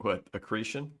 What,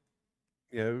 accretion?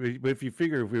 Yeah, but if you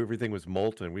figure if everything was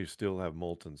molten, we still have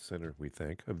molten center, we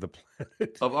think, of the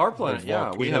planet. Of our planet,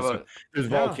 yeah. We have there's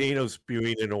volcanoes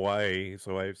spewing in Hawaii,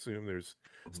 so I assume there's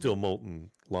still molten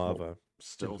lava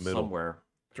still somewhere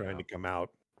trying to come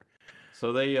out.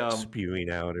 So they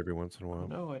spewing out every once in a while.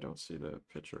 No, I don't see the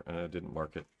picture, and I didn't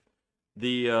mark it.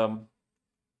 The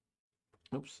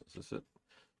oops, is this it?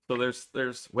 So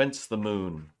there's Whence the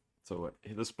Moon. So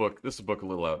this book is a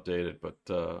little outdated,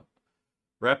 but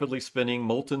rapidly spinning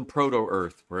molten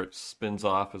proto-Earth, where it spins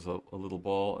off as a little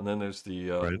ball, and then there's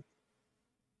the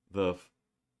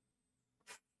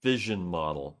fission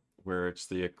model, where it's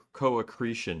the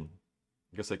co-accretion.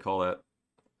 I guess they call that.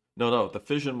 No, the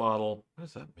fission model. What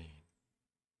does that mean?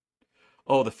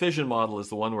 Oh, the fission model is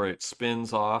the one where it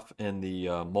spins off and the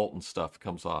molten stuff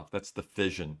comes off. That's the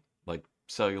fission, like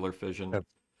cellular fission. That's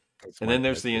and then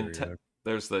there's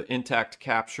there's the intact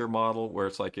capture model, where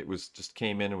it's like it was just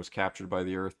came in and was captured by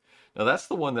the Earth. Now that's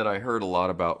the one that I heard a lot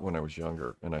about when I was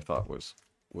younger, and I thought was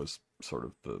sort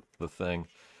of the thing.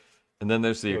 And then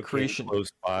there's the accretion close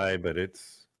by, but it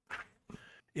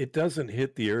doesn't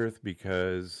hit the Earth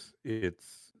because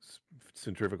it's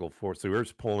centrifugal force. The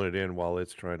Earth's pulling it in while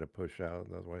it's trying to push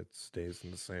out. That's why it stays in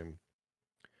the same.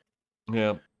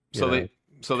 Yeah. So they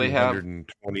have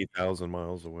 120,000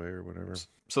 miles away or whatever.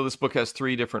 So this book has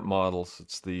 3 different models.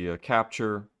 It's the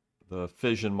capture, the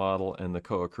fission model, and the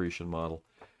co-accretion model.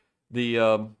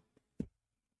 The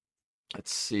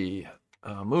let's see,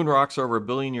 moon rocks are over 1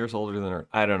 billion years older than Earth.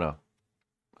 I don't know.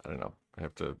 I don't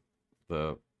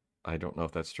know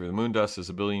if that's true. The moon dust is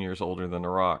 1 billion years older than the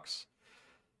rocks.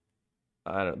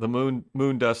 The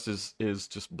moon dust is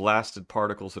just blasted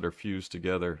particles that are fused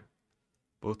together.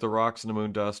 Both the rocks and the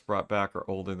moon dust brought back are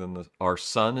older than our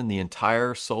sun and the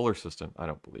entire solar system. I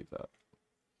don't believe that.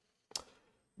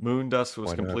 Moon dust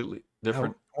was completely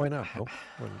different. Why not? Why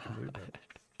don't you believe that?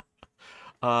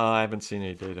 I haven't seen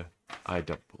any data. I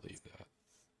don't believe that.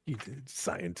 You did,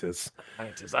 scientists. I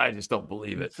just don't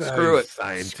believe it. Screw it.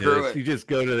 Scientists. Screw it. You just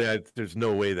go to that. There's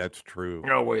no way that's true.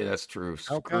 No way that's true.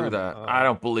 Screw that. I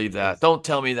don't believe that. Don't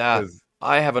tell me that.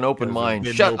 I have an open mind.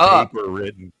 Shut up.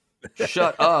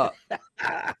 Shut up.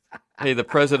 Hey, the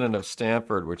president of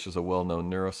Stanford, which is a well-known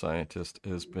neuroscientist,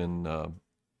 has been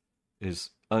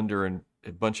is under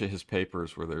a bunch of his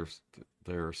papers where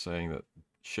they're saying that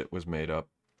shit was made up.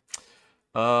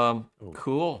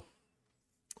 Cool.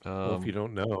 Well, if you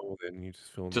don't know, then you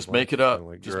just just make it up.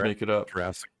 Like just make it up.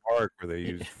 Jurassic Park, where they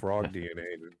use frog DNA.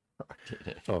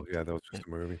 Oh yeah, that was just a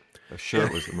movie. I'm sure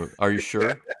it was a movie. Are you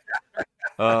sure?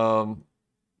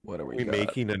 What are we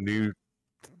making a new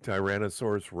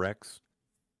Tyrannosaurus Rex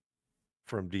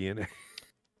from DNA?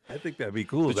 I think that'd be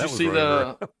cool. Did you see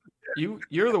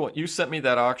you're the one. You sent me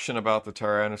that auction about the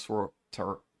Tyrannosaurus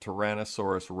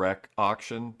Rex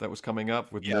auction that was coming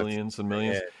up with millions and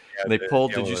millions. Yeah, and they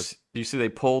pulled. Did you see they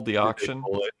pulled the auction?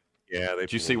 Yeah.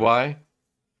 Did you see why?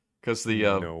 because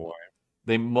why.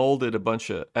 They molded a bunch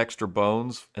of extra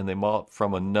bones, and they molded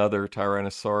from another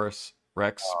Tyrannosaurus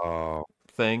Rex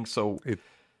thing. So it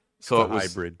was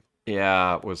hybrid.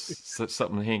 Yeah, it was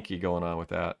something hinky going on with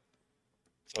that.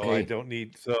 So I don't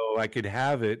need. So I could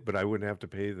have it, but I wouldn't have to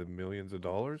pay the millions of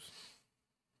dollars.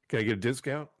 Can I get a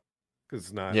discount? Because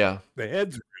it's not. Yeah, the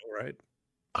head's real, right?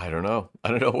 I don't know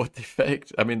what they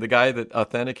faked. I mean, the guy that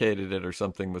authenticated it or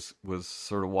something was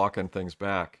sort of walking things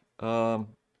back.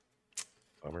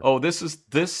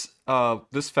 This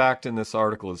fact in this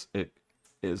article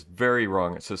is very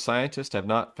wrong. It says scientists have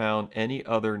not found any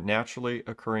other naturally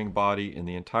occurring body in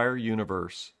the entire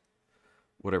universe,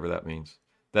 whatever that means,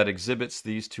 that exhibits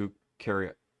these two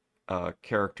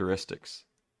characteristics.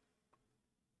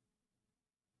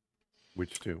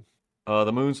 Which two?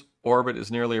 The moon's orbit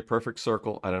is nearly a perfect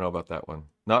circle. I don't know about that one.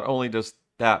 Not only does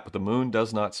that, but the moon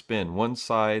does not spin. One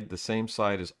side, the same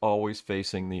side, is always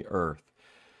facing the Earth.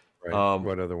 Right.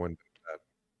 What other one?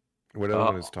 What other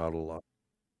one is total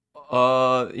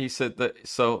lock? He said that.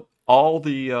 So all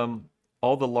the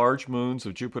large moons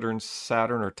of Jupiter and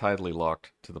Saturn are tidally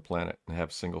locked to the planet and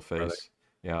have single face.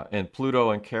 Yeah, and Pluto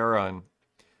and Charon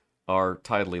are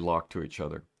tidally locked to each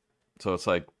other. So it's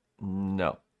like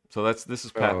no. So that's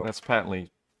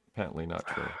patently not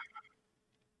true.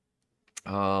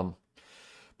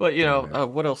 But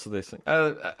what else do they think?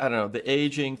 I don't know. The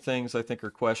aging things I think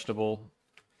are questionable.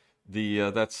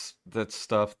 The that's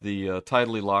stuff. The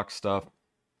tidally locked stuff.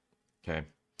 Okay.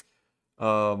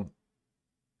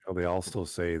 They all still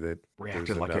say that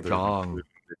reacted like a gong.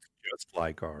 It's just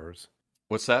like ours.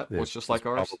 What's that? What's just like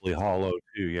ours? Probably hollow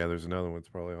too. Yeah, there's another one that's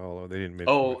probably hollow. They didn't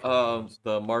mention.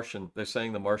 The Martian. They're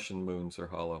saying the Martian moons are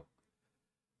hollow.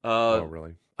 Oh,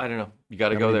 really? I don't know. You got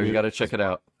to go there. You got to check it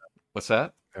out. What's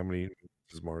that? How many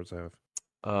does Mars have?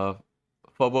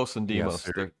 Phobos and Deimos.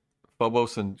 Yes, they're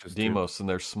Phobos and Deimos, and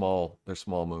they're small. They're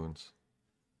small moons.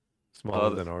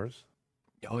 Smaller than ours?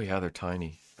 Oh yeah, they're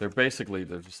tiny. They're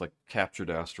just like captured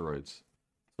asteroids.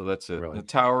 So that's it. Really? The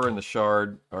tower and the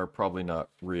shard are probably not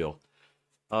real.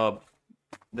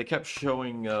 They kept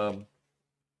showing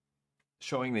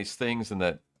these things in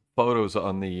that photos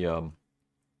on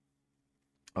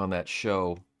that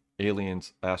show,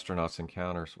 Aliens, Astronauts,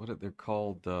 Encounters. What are they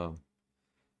called? I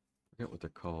forget what they're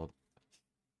called.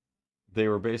 They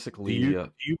were basically. Do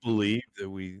you believe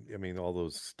that all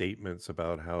those statements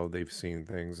about how they've seen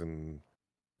things, and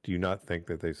do you not think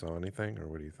that they saw anything, or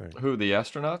what do you think? Who, the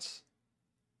astronauts?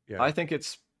 Yeah. I think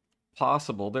it's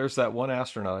possible. There's that one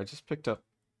astronaut I just picked up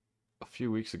a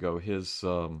few weeks ago. His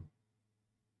dog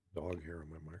hair on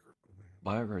my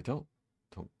microphone.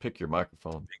 Don't pick your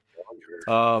microphone.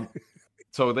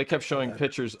 So they kept showing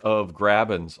pictures of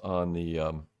grabens on the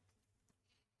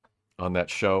on that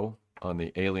show on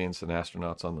the aliens and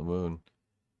astronauts on the moon,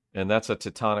 and that's a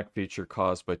tectonic feature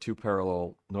caused by two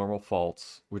parallel normal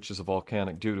faults, which is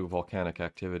due to volcanic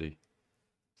activity.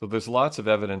 So there's lots of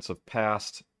evidence of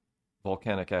past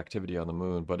volcanic activity on the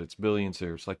moon, but it's billions of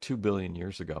years, like 2 billion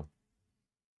years ago.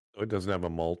 It doesn't have a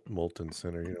molten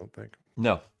center, you don't think?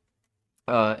 No.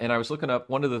 And I was looking up,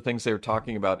 one of the things they were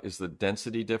talking about is the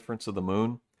density difference of the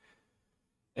moon.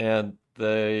 And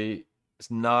it's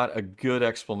not a good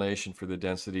explanation for the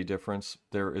density difference.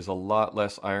 There is a lot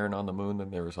less iron on the moon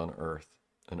than there is on Earth.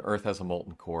 And Earth has a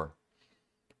molten core.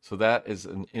 So that is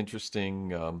an interesting...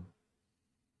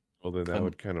 well, then that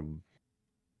would kind of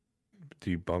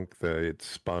debunk it's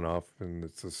spun off and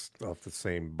it's just off the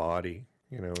same body,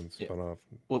 and spun off.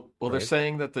 Well, right? They're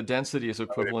saying that the density is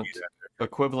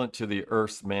equivalent to the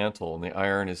Earth's mantle, and the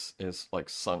iron is like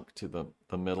sunk to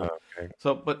the middle. Okay.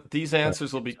 So, but these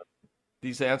answers will be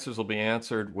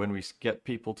answered when we get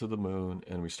people to the moon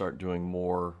and we start doing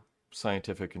more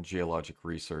scientific and geologic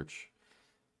research.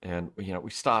 And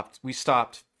we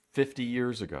stopped 50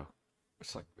 years ago.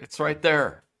 It's like it's right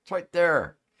there. It's right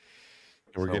there.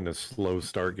 We're getting a slow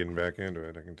start getting back into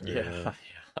it, I can tell you that. Yeah.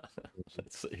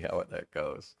 Let's see how that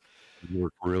goes. You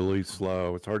work really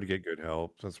slow. It's hard to get good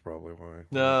help. That's probably why.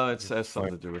 No, it has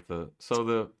something to do with the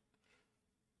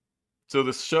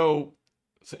show.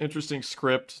 It's an interesting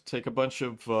script. Take a bunch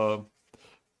of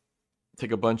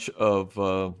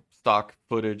stock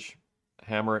footage,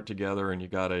 hammer it together, and you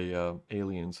got a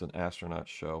aliens and astronauts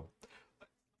show.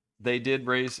 They did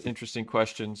raise interesting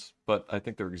questions, but I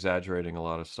think they're exaggerating a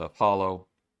lot of stuff. Hollow.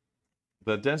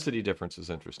 The density difference is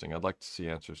interesting. I'd like to see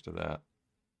answers to that.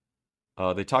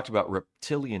 They talked about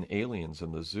reptilian aliens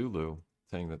in the Zulu,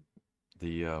 saying that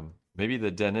maybe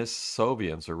the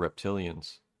Denisovans are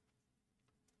reptilians.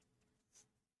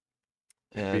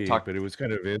 But it was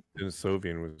kind of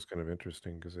Denisovan was kind of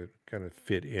interesting because it kind of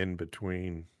fit in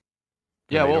between.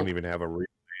 Yeah, they don't even have a real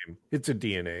It's a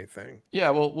DNA thing. Yeah,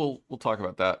 well, we'll talk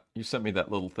about that. You sent me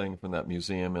that little thing from that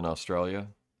museum in Australia.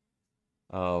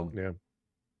 Yeah.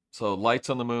 So lights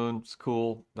on the moon, it's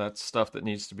cool. That's stuff that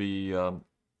needs to be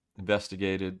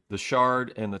investigated. The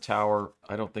shard and the tower,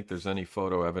 I don't think there's any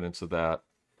photo evidence of that.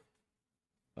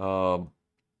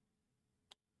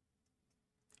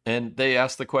 And they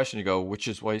asked the question, you go, which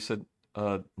is why he said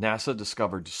NASA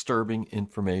discovered disturbing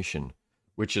information,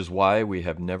 which is why we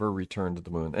have never returned to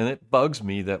the moon. And it bugs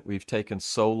me that we've taken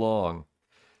so long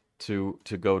to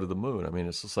go to the moon. I mean,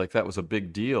 it's just like that was a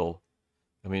big deal.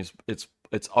 I mean, it's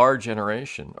our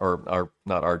generation, or our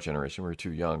not our generation, we were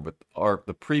too young, but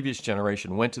the previous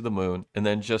generation went to the moon and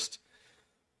then just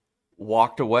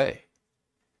walked away.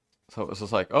 So it was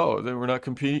just like, oh, they were not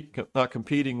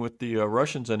competing with the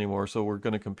Russians anymore, so we're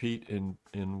going to compete in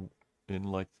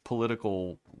like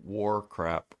political war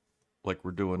crap, like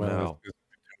we're doing now. There's too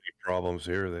many problems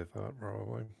here, they thought,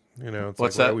 probably. You know, it's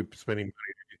What's like, that? why are we spending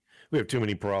money? We have too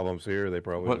many problems here. They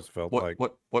probably just felt like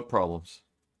what problems?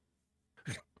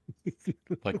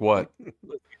 Like what?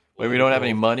 Wait, we don't have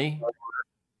any money?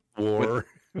 War.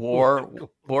 We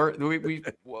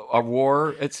a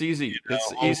war. It's easy.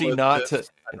 It's easy not to.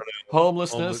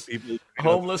 Homelessness.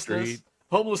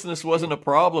 Homelessness wasn't a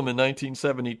problem in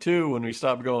 1972 when we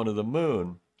stopped going to the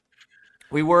moon.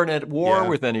 We weren't at war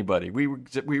with anybody. We were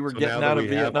getting out of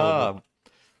Vietnam.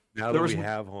 Now that we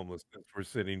have homelessness, we're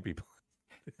sitting people.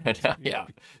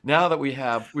 Now that we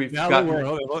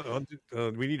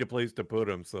need a place to put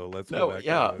them, so let's go back.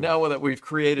 Yeah, now that we've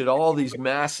created all these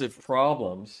massive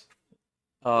problems,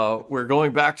 we're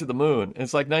going back to the moon.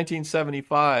 It's like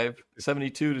 1975,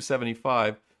 72 to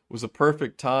 75 was a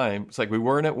perfect time. It's like we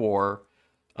weren't at war.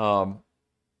 What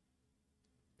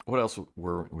else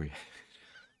were we?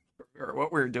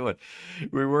 What we were doing?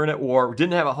 We weren't at war. We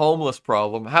didn't have a homeless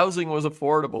problem. Housing was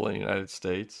affordable in the United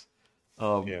States.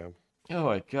 Oh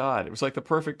my God! It was like the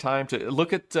perfect time to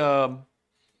look at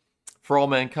For All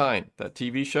Mankind, that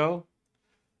TV show.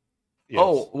 Yes.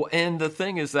 Oh, and the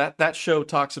thing is that show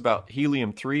talks about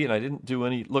helium-3, and I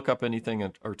didn't look up anything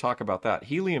or talk about that.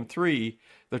 Helium-3,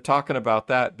 they're talking about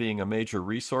that being a major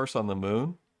resource on the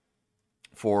moon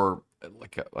for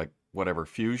like whatever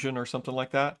fusion or something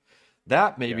like that.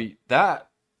 That may be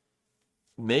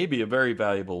a very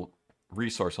valuable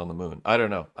resource on the moon. I don't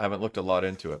know. I haven't looked a lot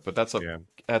into it, but that's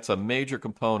a major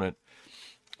component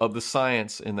of the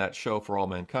science in that show For All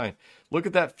Mankind. Look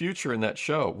at that future in that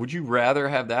show. Would you rather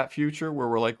have that future where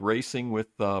we're like racing with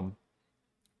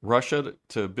Russia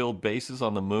to build bases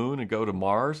on the moon and go to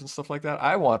Mars and stuff like that?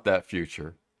 I want that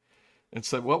future. And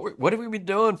so what have we been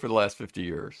doing for the last 50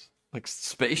 years? Like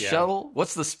space shuttle?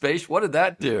 What's the space? What did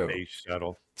that do?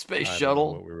 Space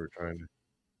shuttle. What we were trying to.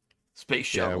 Space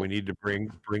shuttle. Yeah, we need to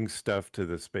bring stuff to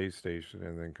the space station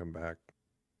and then come back.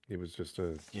 It was just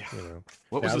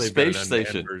What was the space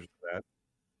station?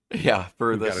 Yeah,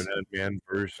 for this. Got an unmanned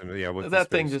version. Yeah, that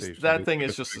thing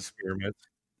is just experiments.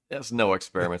 That's no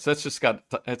experiments. That's just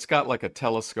it's got like a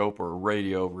telescope or a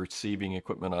radio receiving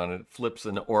equipment on it. It flips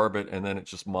in orbit and then it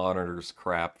just monitors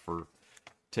crap for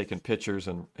taking pictures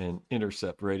and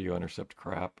radio intercept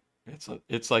crap.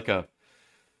 It's like a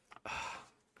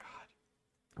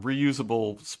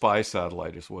reusable spy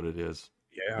satellite is what it is.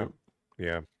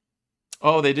 Yeah.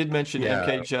 Oh, they did mention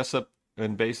M.K. Jessup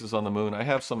and bases on the moon. I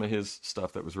have some of his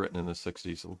stuff that was written in the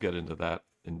 60s. We'll get into that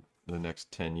in the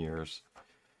next 10 years.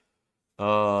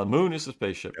 Moon is a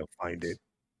spaceship. They'll find it.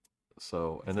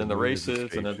 So, and then the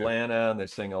races in Atlanta, and they're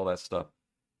saying all that stuff.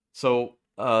 So,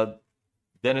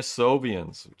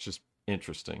 Denisovans, which is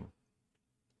interesting.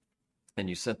 And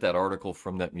you sent that article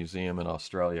from that museum in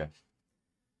Australia.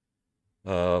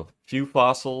 Few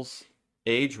fossils,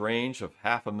 age range of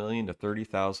 500,000 to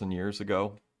 30,000 years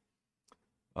ago.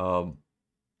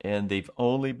 And they've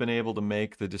only been able to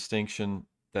make the distinction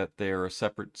that they're a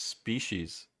separate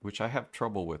species, which I have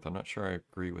trouble with. I'm not sure I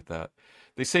agree with that.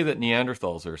 They say that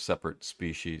Neanderthals are a separate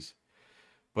species,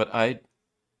 but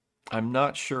I'm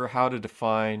not sure how to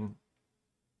define.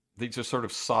 These are sort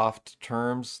of soft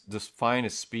terms. Define a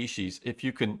species. If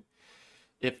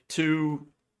two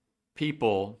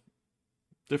people,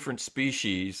 different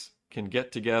species, can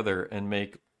get together and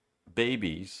make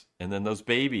babies, and then those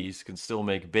babies can still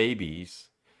make babies,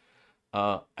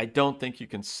 I don't think you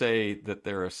can say that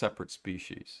they're a separate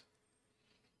species.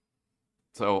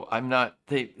 So I'm not.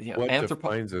 What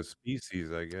defines a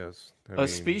species? I guess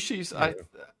species.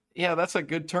 Yeah. That's a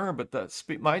good term. But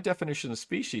my definition of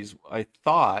species, I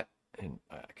thought, and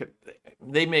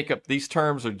they make up these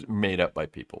terms are made up by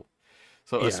people.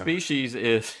 So a species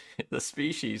is the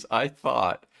species. I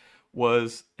thought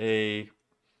was a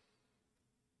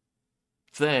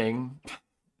thing.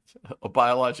 a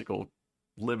biological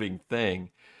living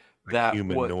thing that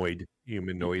humanoidus.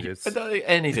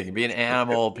 Anything. It could be an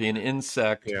animal, be an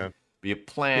insect, be a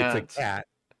plant. It's a cat.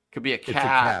 Could be a cat. It's a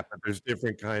cat, but there's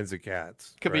different kinds of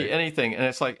cats. Could be anything. And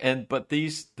it's like, but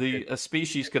a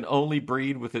species can only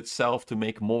breed with itself to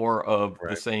make more of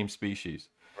the same species.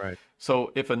 Right.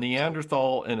 So if a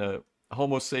Neanderthal and a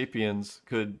Homo sapiens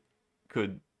could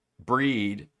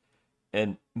breed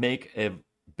and make a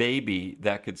baby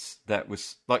that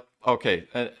was like, okay,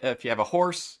 if you have a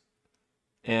horse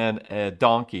and a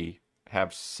donkey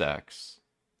have sex,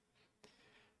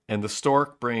 and the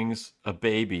stork brings a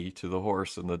baby to the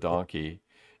horse and the donkey,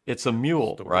 it's a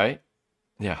mule, right?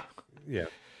 Yeah. Yeah.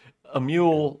 A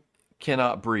mule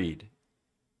cannot breed,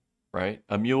 right?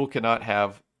 A mule cannot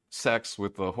have sex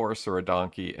with a horse or a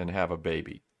donkey and have a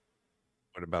baby.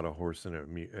 What about a horse and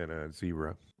a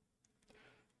zebra?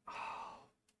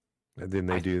 And then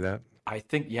they do that? I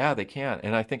think, they can.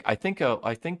 And I think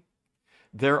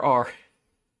there are...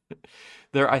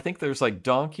 I think there's like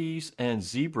donkeys and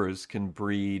zebras can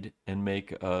breed and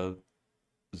make a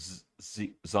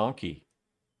zonkey.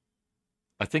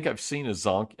 I think I've seen a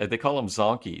zonkey. They call them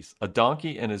zonkies. A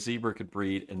donkey and a zebra could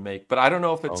breed and make, but I don't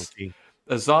know if it's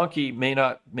a zonkey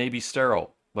may be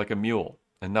sterile like a mule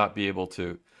and not be able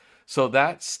to. So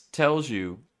that tells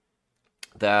you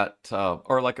that,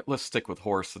 or like, let's stick with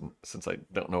horse, and since I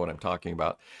don't know what I'm talking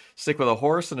about, stick with a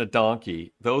horse and a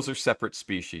donkey. Those are separate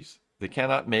species. They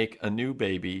cannot make a new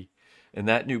baby, and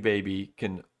that new baby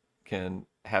can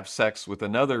have sex with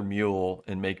another mule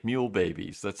and make mule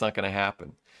babies. That's not going to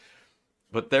happen.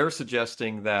 But they're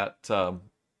suggesting that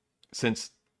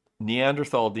since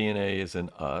Neanderthal DNA is in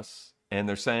us, and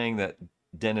they're saying that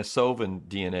Denisovan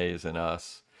DNA is in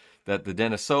us, that the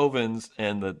Denisovans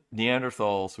and the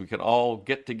Neanderthals, we could all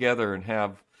get together and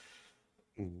have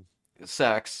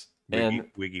sex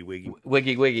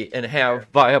wiggy and have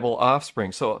viable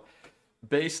offspring. So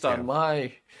based on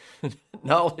my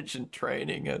knowledge and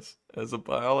training as a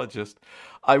biologist,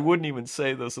 I wouldn't even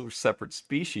say those were separate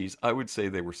species. I would say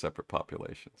they were separate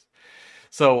populations.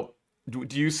 So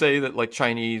do you say that like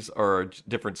Chinese are a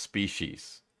different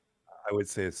species? I would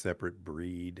say a separate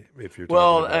breed. If you're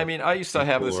I mean, I used to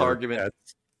have this argument.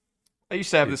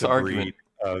 Breed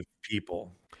of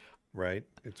people, right?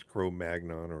 It's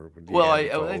Cro-Magnon or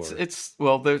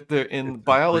they're in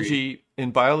biology. In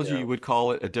biology, you would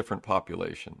call it a different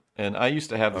population. And I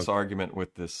used to have this argument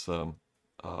with this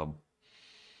other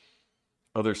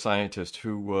scientist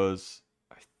who was,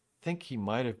 I think he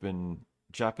might have been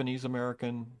Japanese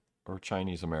American or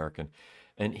Chinese American,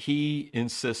 and he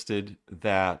insisted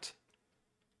that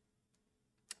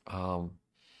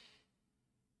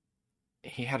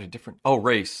he had a different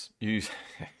race.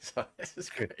 So this is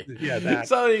great. Yeah, that.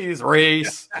 So he used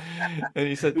race, and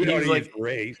he said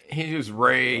race. He used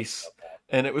race,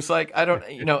 and it was like and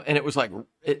it was like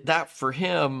that for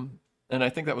him. And I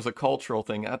think that was a cultural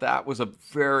thing. That was a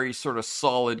very sort of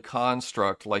solid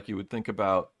construct, like you would think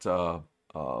about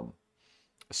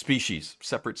species,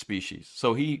 separate species.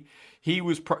 So he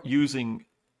was using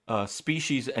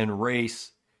species and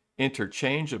race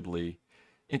interchangeably,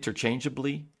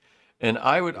 and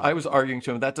I was arguing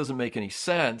to him that doesn't make any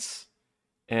sense,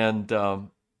 and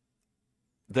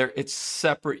it's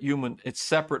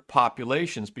separate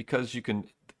populations because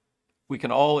we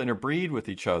can all interbreed with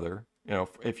each other.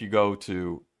 If you go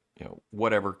to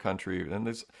whatever country,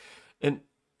 and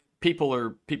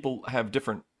people have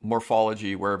different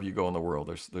morphology wherever you go in the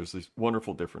world. There's these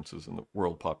wonderful differences in the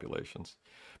world populations,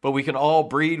 but we can all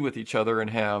breed with each other and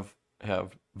have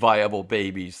viable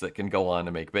babies that can go on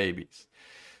to make babies.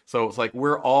 So it's like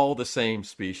we're all the same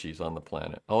species on the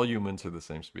planet. All humans are the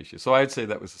same species. So I'd say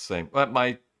that was the same.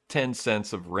 My 10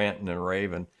 cents of ranting and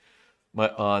raving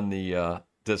on the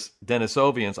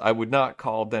Denisovians, I would not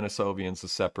call Denisovians a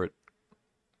separate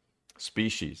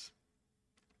species.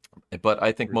 But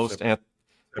I think separate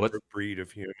breed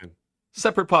of human.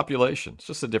 Separate population. It's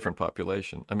just a different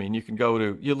population. I mean, you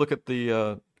look at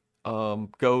the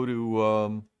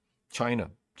China.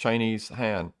 Chinese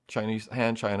Han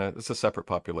China, it's a separate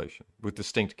population with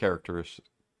distinct characteristics.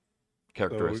 So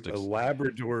a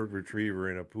Labrador retriever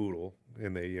and a poodle,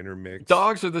 and they intermix.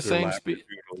 Dogs are the same species.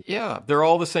 Yeah, they're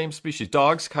all the same species.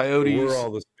 Dogs, coyotes. We're all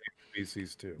the same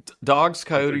species too. Dogs,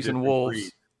 coyotes, and wolves.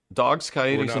 Breeds. Dogs,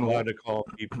 coyotes, We're not and allowed to call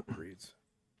people breeds.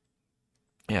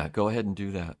 Yeah, go ahead and do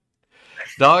that.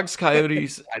 Dogs,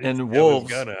 coyotes, and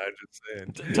wolves.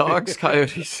 Dogs,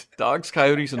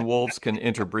 coyotes, and wolves can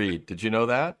interbreed. Did you know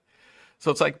that? So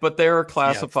it's like, but they're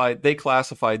classified. Yes. They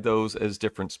classified those as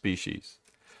different species.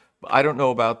 I don't know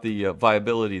about the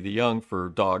viability of the young for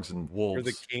dogs and wolves. Or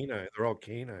the canine. They're all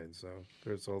canines, so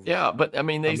there's all. Yeah, but I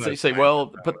mean, they say,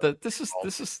 well, but this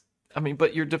is. I mean,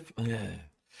 but you're defining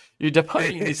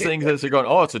these things as you're going.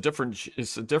 Oh, it's a different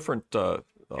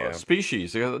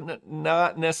species.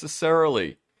 Not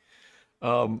necessarily.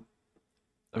 I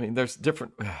mean, there's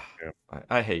different.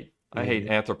 I hate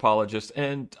anthropologists,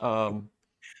 and I'm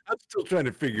still trying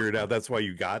to figure it out. That's why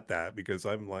you got that, because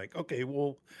I'm like, okay,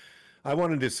 well, I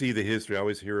wanted to see the history. I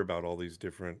always hear about all these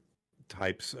different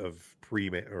types of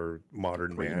pre-man or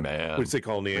modern man, which they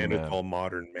call Neanderthal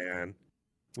modern man,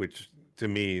 which to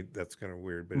me that's kind of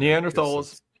weird. But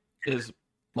Neanderthals is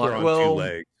on 2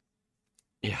 legs.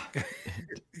 Yeah,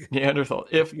 Neanderthal.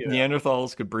 If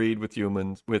Neanderthals could breed with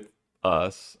humans, with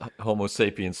us, Homo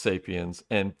sapiens sapiens,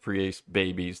 and create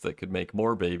babies that could make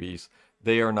more babies,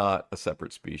 they are not a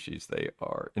separate species. They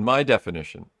are, in my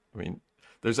definition. I mean,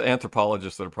 there's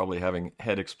anthropologists that are probably having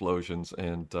head explosions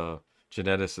and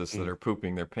geneticists that are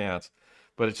pooping their pants,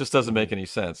 but it just doesn't make any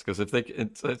sense, because if they,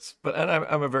 but and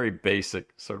I'm a very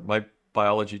basic sort of, my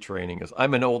biology training is,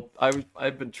 I've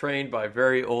been trained by a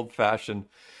very old-fashioned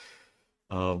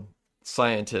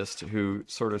scientist who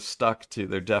sort of stuck to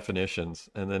their definitions,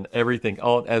 and then everything,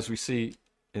 all as we see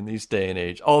in these day and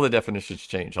age, all the definitions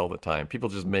change all the time. People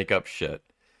just make up shit,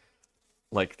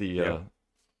 like the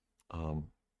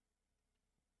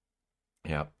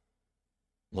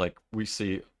like we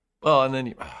see. Well, and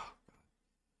then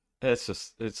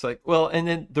it's like, well, and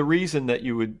then the reason that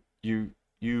you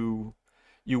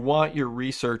want your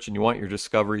research and you want your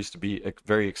discoveries to be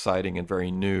very exciting and very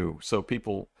new, so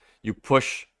people, you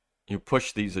push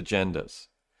these agendas,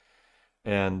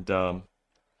 and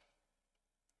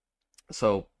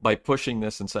so by pushing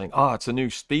this and saying, it's a new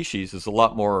species, is a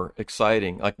lot more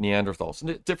exciting, like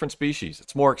Neanderthals, different species.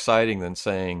 It's more exciting than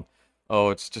saying,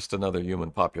 it's just another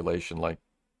human population, like,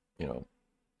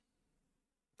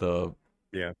 the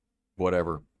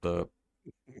whatever, the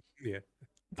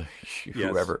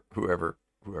whoever.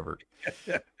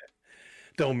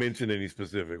 Don't mention any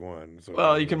specific ones. So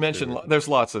well, you can mention, there's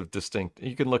lots of distinct,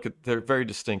 you can look at, they're very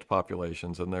distinct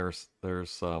populations, and there's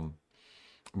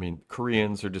I mean,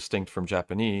 Koreans are distinct from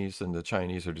Japanese, and the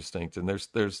Chinese are distinct, and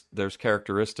there's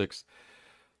characteristics.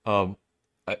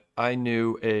 I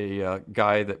knew a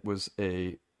guy that was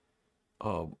a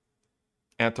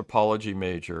anthropology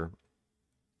major,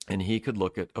 and he could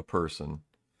look at a person,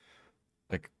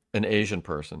 like an Asian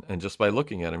person, and just by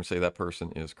looking at him, say that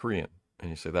person is Korean, and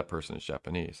you say that person is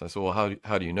Japanese. I said, well,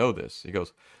 how do you know this? He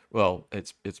goes, well,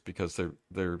 it's because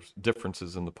there's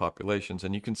differences in the populations,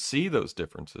 and you can see those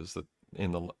differences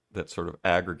that sort of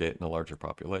aggregate in a larger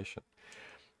population.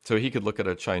 So he could look at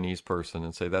a Chinese person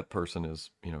and say that person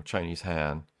is, Chinese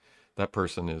Han. That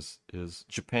person is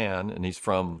Japan, and he's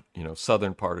from,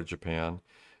 southern part of Japan,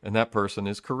 and that person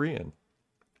is Korean.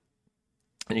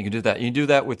 And you can do that. You can do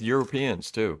that with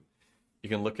Europeans too. You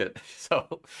can look at,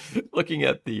 looking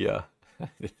at the, I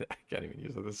can't even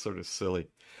use it. That's sort of silly.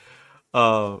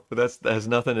 But that has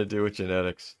nothing to do with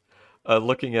genetics.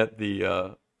 Looking at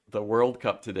the World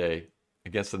Cup today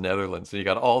against the Netherlands, and you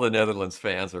got all the Netherlands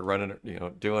fans are running,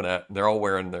 doing that, and they're all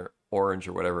wearing their orange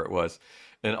or whatever it was,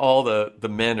 and all the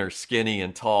men are skinny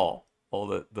and tall, all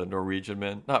the Norwegian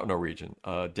men, not Norwegian,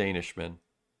 Danish men.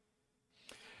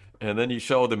 And then you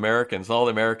show the Americans, all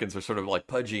the Americans are sort of like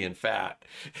pudgy and fat.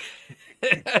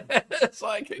 It's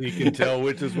like, you can tell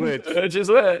which is which. Which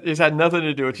is what. It's had nothing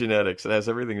to do with genetics. It has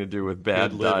everything to do with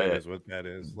bad diet. Is what that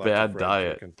is. Bad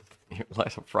diet.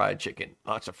 Lots of fried chicken.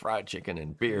 Lots of fried chicken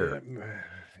and beer.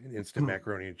 Instant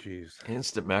macaroni and cheese.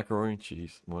 Instant macaroni and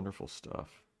cheese. Wonderful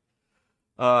stuff.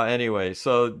 Anyway,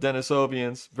 so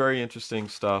Denisovans, very interesting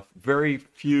stuff. Very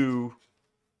few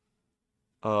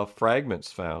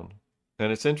fragments found.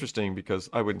 And it's interesting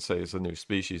because I wouldn't say it's a new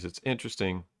species. It's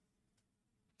interesting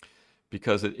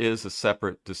because it is a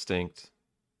separate, distinct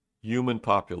human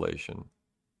population,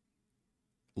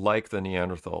 like the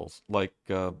Neanderthals, like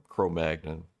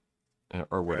Cro-Magnon,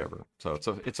 or whatever. Right.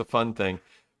 So it's a fun thing.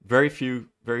 Very few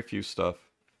stuff.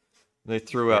 They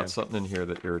threw out something in here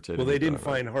that irritated me. Well, they didn't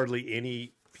find hardly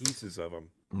any pieces of them.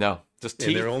 No, just teeth.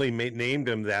 And they're only named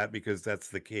them that because that's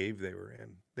the cave they were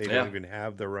in. They don't even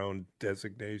have their own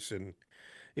designation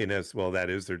that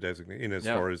is their designation in as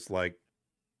far as like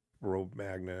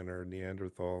Cro-Magnon or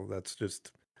Neanderthal. That's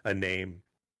just a name.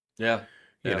 Yeah.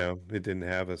 You know, it didn't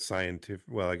have a scientific,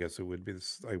 well, I guess it would be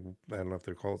this, I don't know if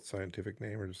they're called scientific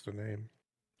name or just a name.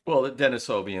 Well, the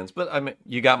Denisovans, but I mean,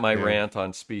 you got my rant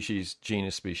on species,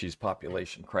 genus, species,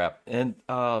 population crap. And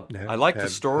I like the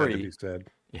story. Had to be said.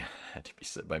 Yeah, had to be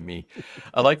said by me.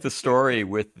 I like the story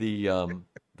with the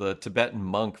the Tibetan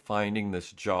monk finding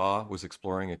this jaw, was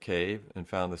exploring a cave and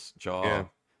found this jaw. Yeah.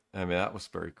 I mean, that was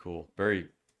very cool. Very,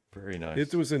 very nice.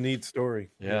 It was a neat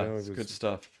story. Yeah, it was good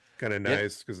stuff. Kind of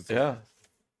nice because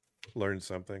learned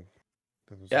something.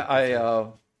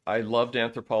 Yeah, I loved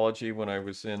anthropology when I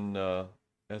was in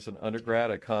as an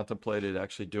undergrad. I contemplated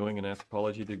actually doing an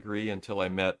anthropology degree until I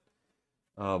met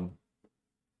a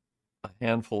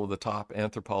handful of the top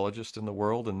anthropologists in the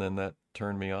world, and then that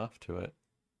turned me off to it.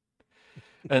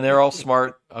 And they're all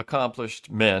smart,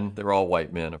 accomplished men. They're all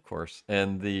white men, of course.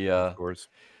 And of course.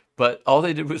 But all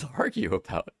they did was argue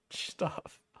about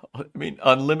stuff. I mean,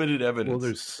 unlimited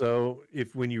evidence. Well,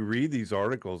 when you read these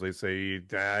articles, they say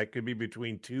it could be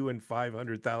between 200,000 and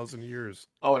 500,000 years.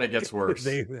 Oh, and it gets worse.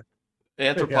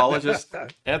 Anthropologists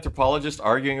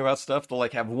arguing about stuff. They'll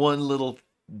like have one little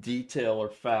detail or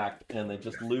fact, and they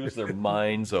just lose their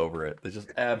minds over it. They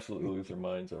just absolutely lose their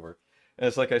minds over it. And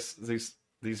it's like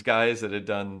these guys that had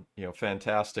done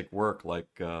fantastic work, like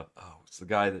it's the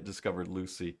guy that discovered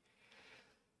Lucy,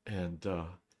 and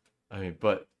they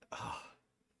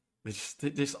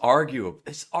just argue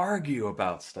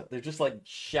about stuff. They're just like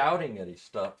shouting at each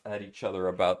other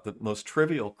about the most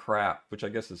trivial crap, which I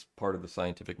guess is part of the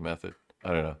scientific method.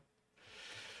 I don't know.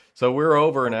 So we're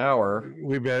over an hour.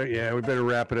 We better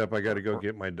wrap it up. I got to go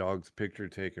get my dog's picture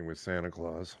taken with Santa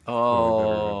Claus.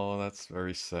 Oh, that's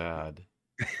very sad.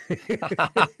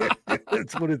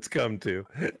 That's what it's come to.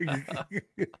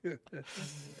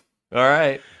 All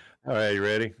right. All right, you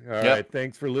ready? All right.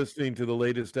 Thanks for listening to the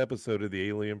latest episode of the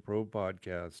Alien Probe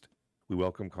Podcast. We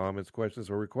welcome comments, questions,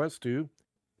 or requests to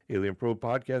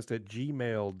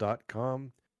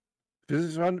alienprobepodcast@gmail.com.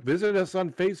 Visit us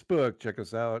on Facebook. Check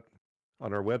us out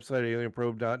on our website,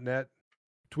 alienprobe.net.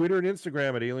 Twitter and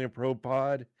Instagram at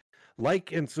alienprobepod.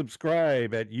 Like and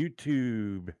subscribe at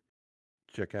YouTube.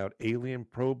 Check out Alien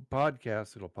Probe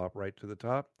Podcast. It'll pop right to the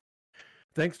top.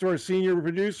 Thanks to our senior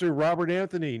producer, Robert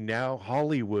Anthony, now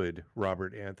Hollywood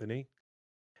Robert Anthony.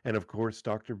 And, of course,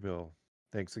 Dr. Bill.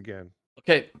 Thanks again.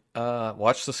 Okay.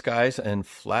 Watch the skies and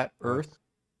Flat Earth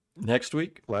next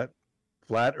week. Flat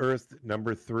Earth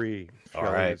number 3. All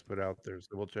right. Is put out there,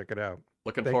 so we'll check it out.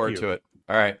 Looking forward to it.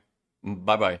 All right.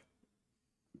 Bye-bye.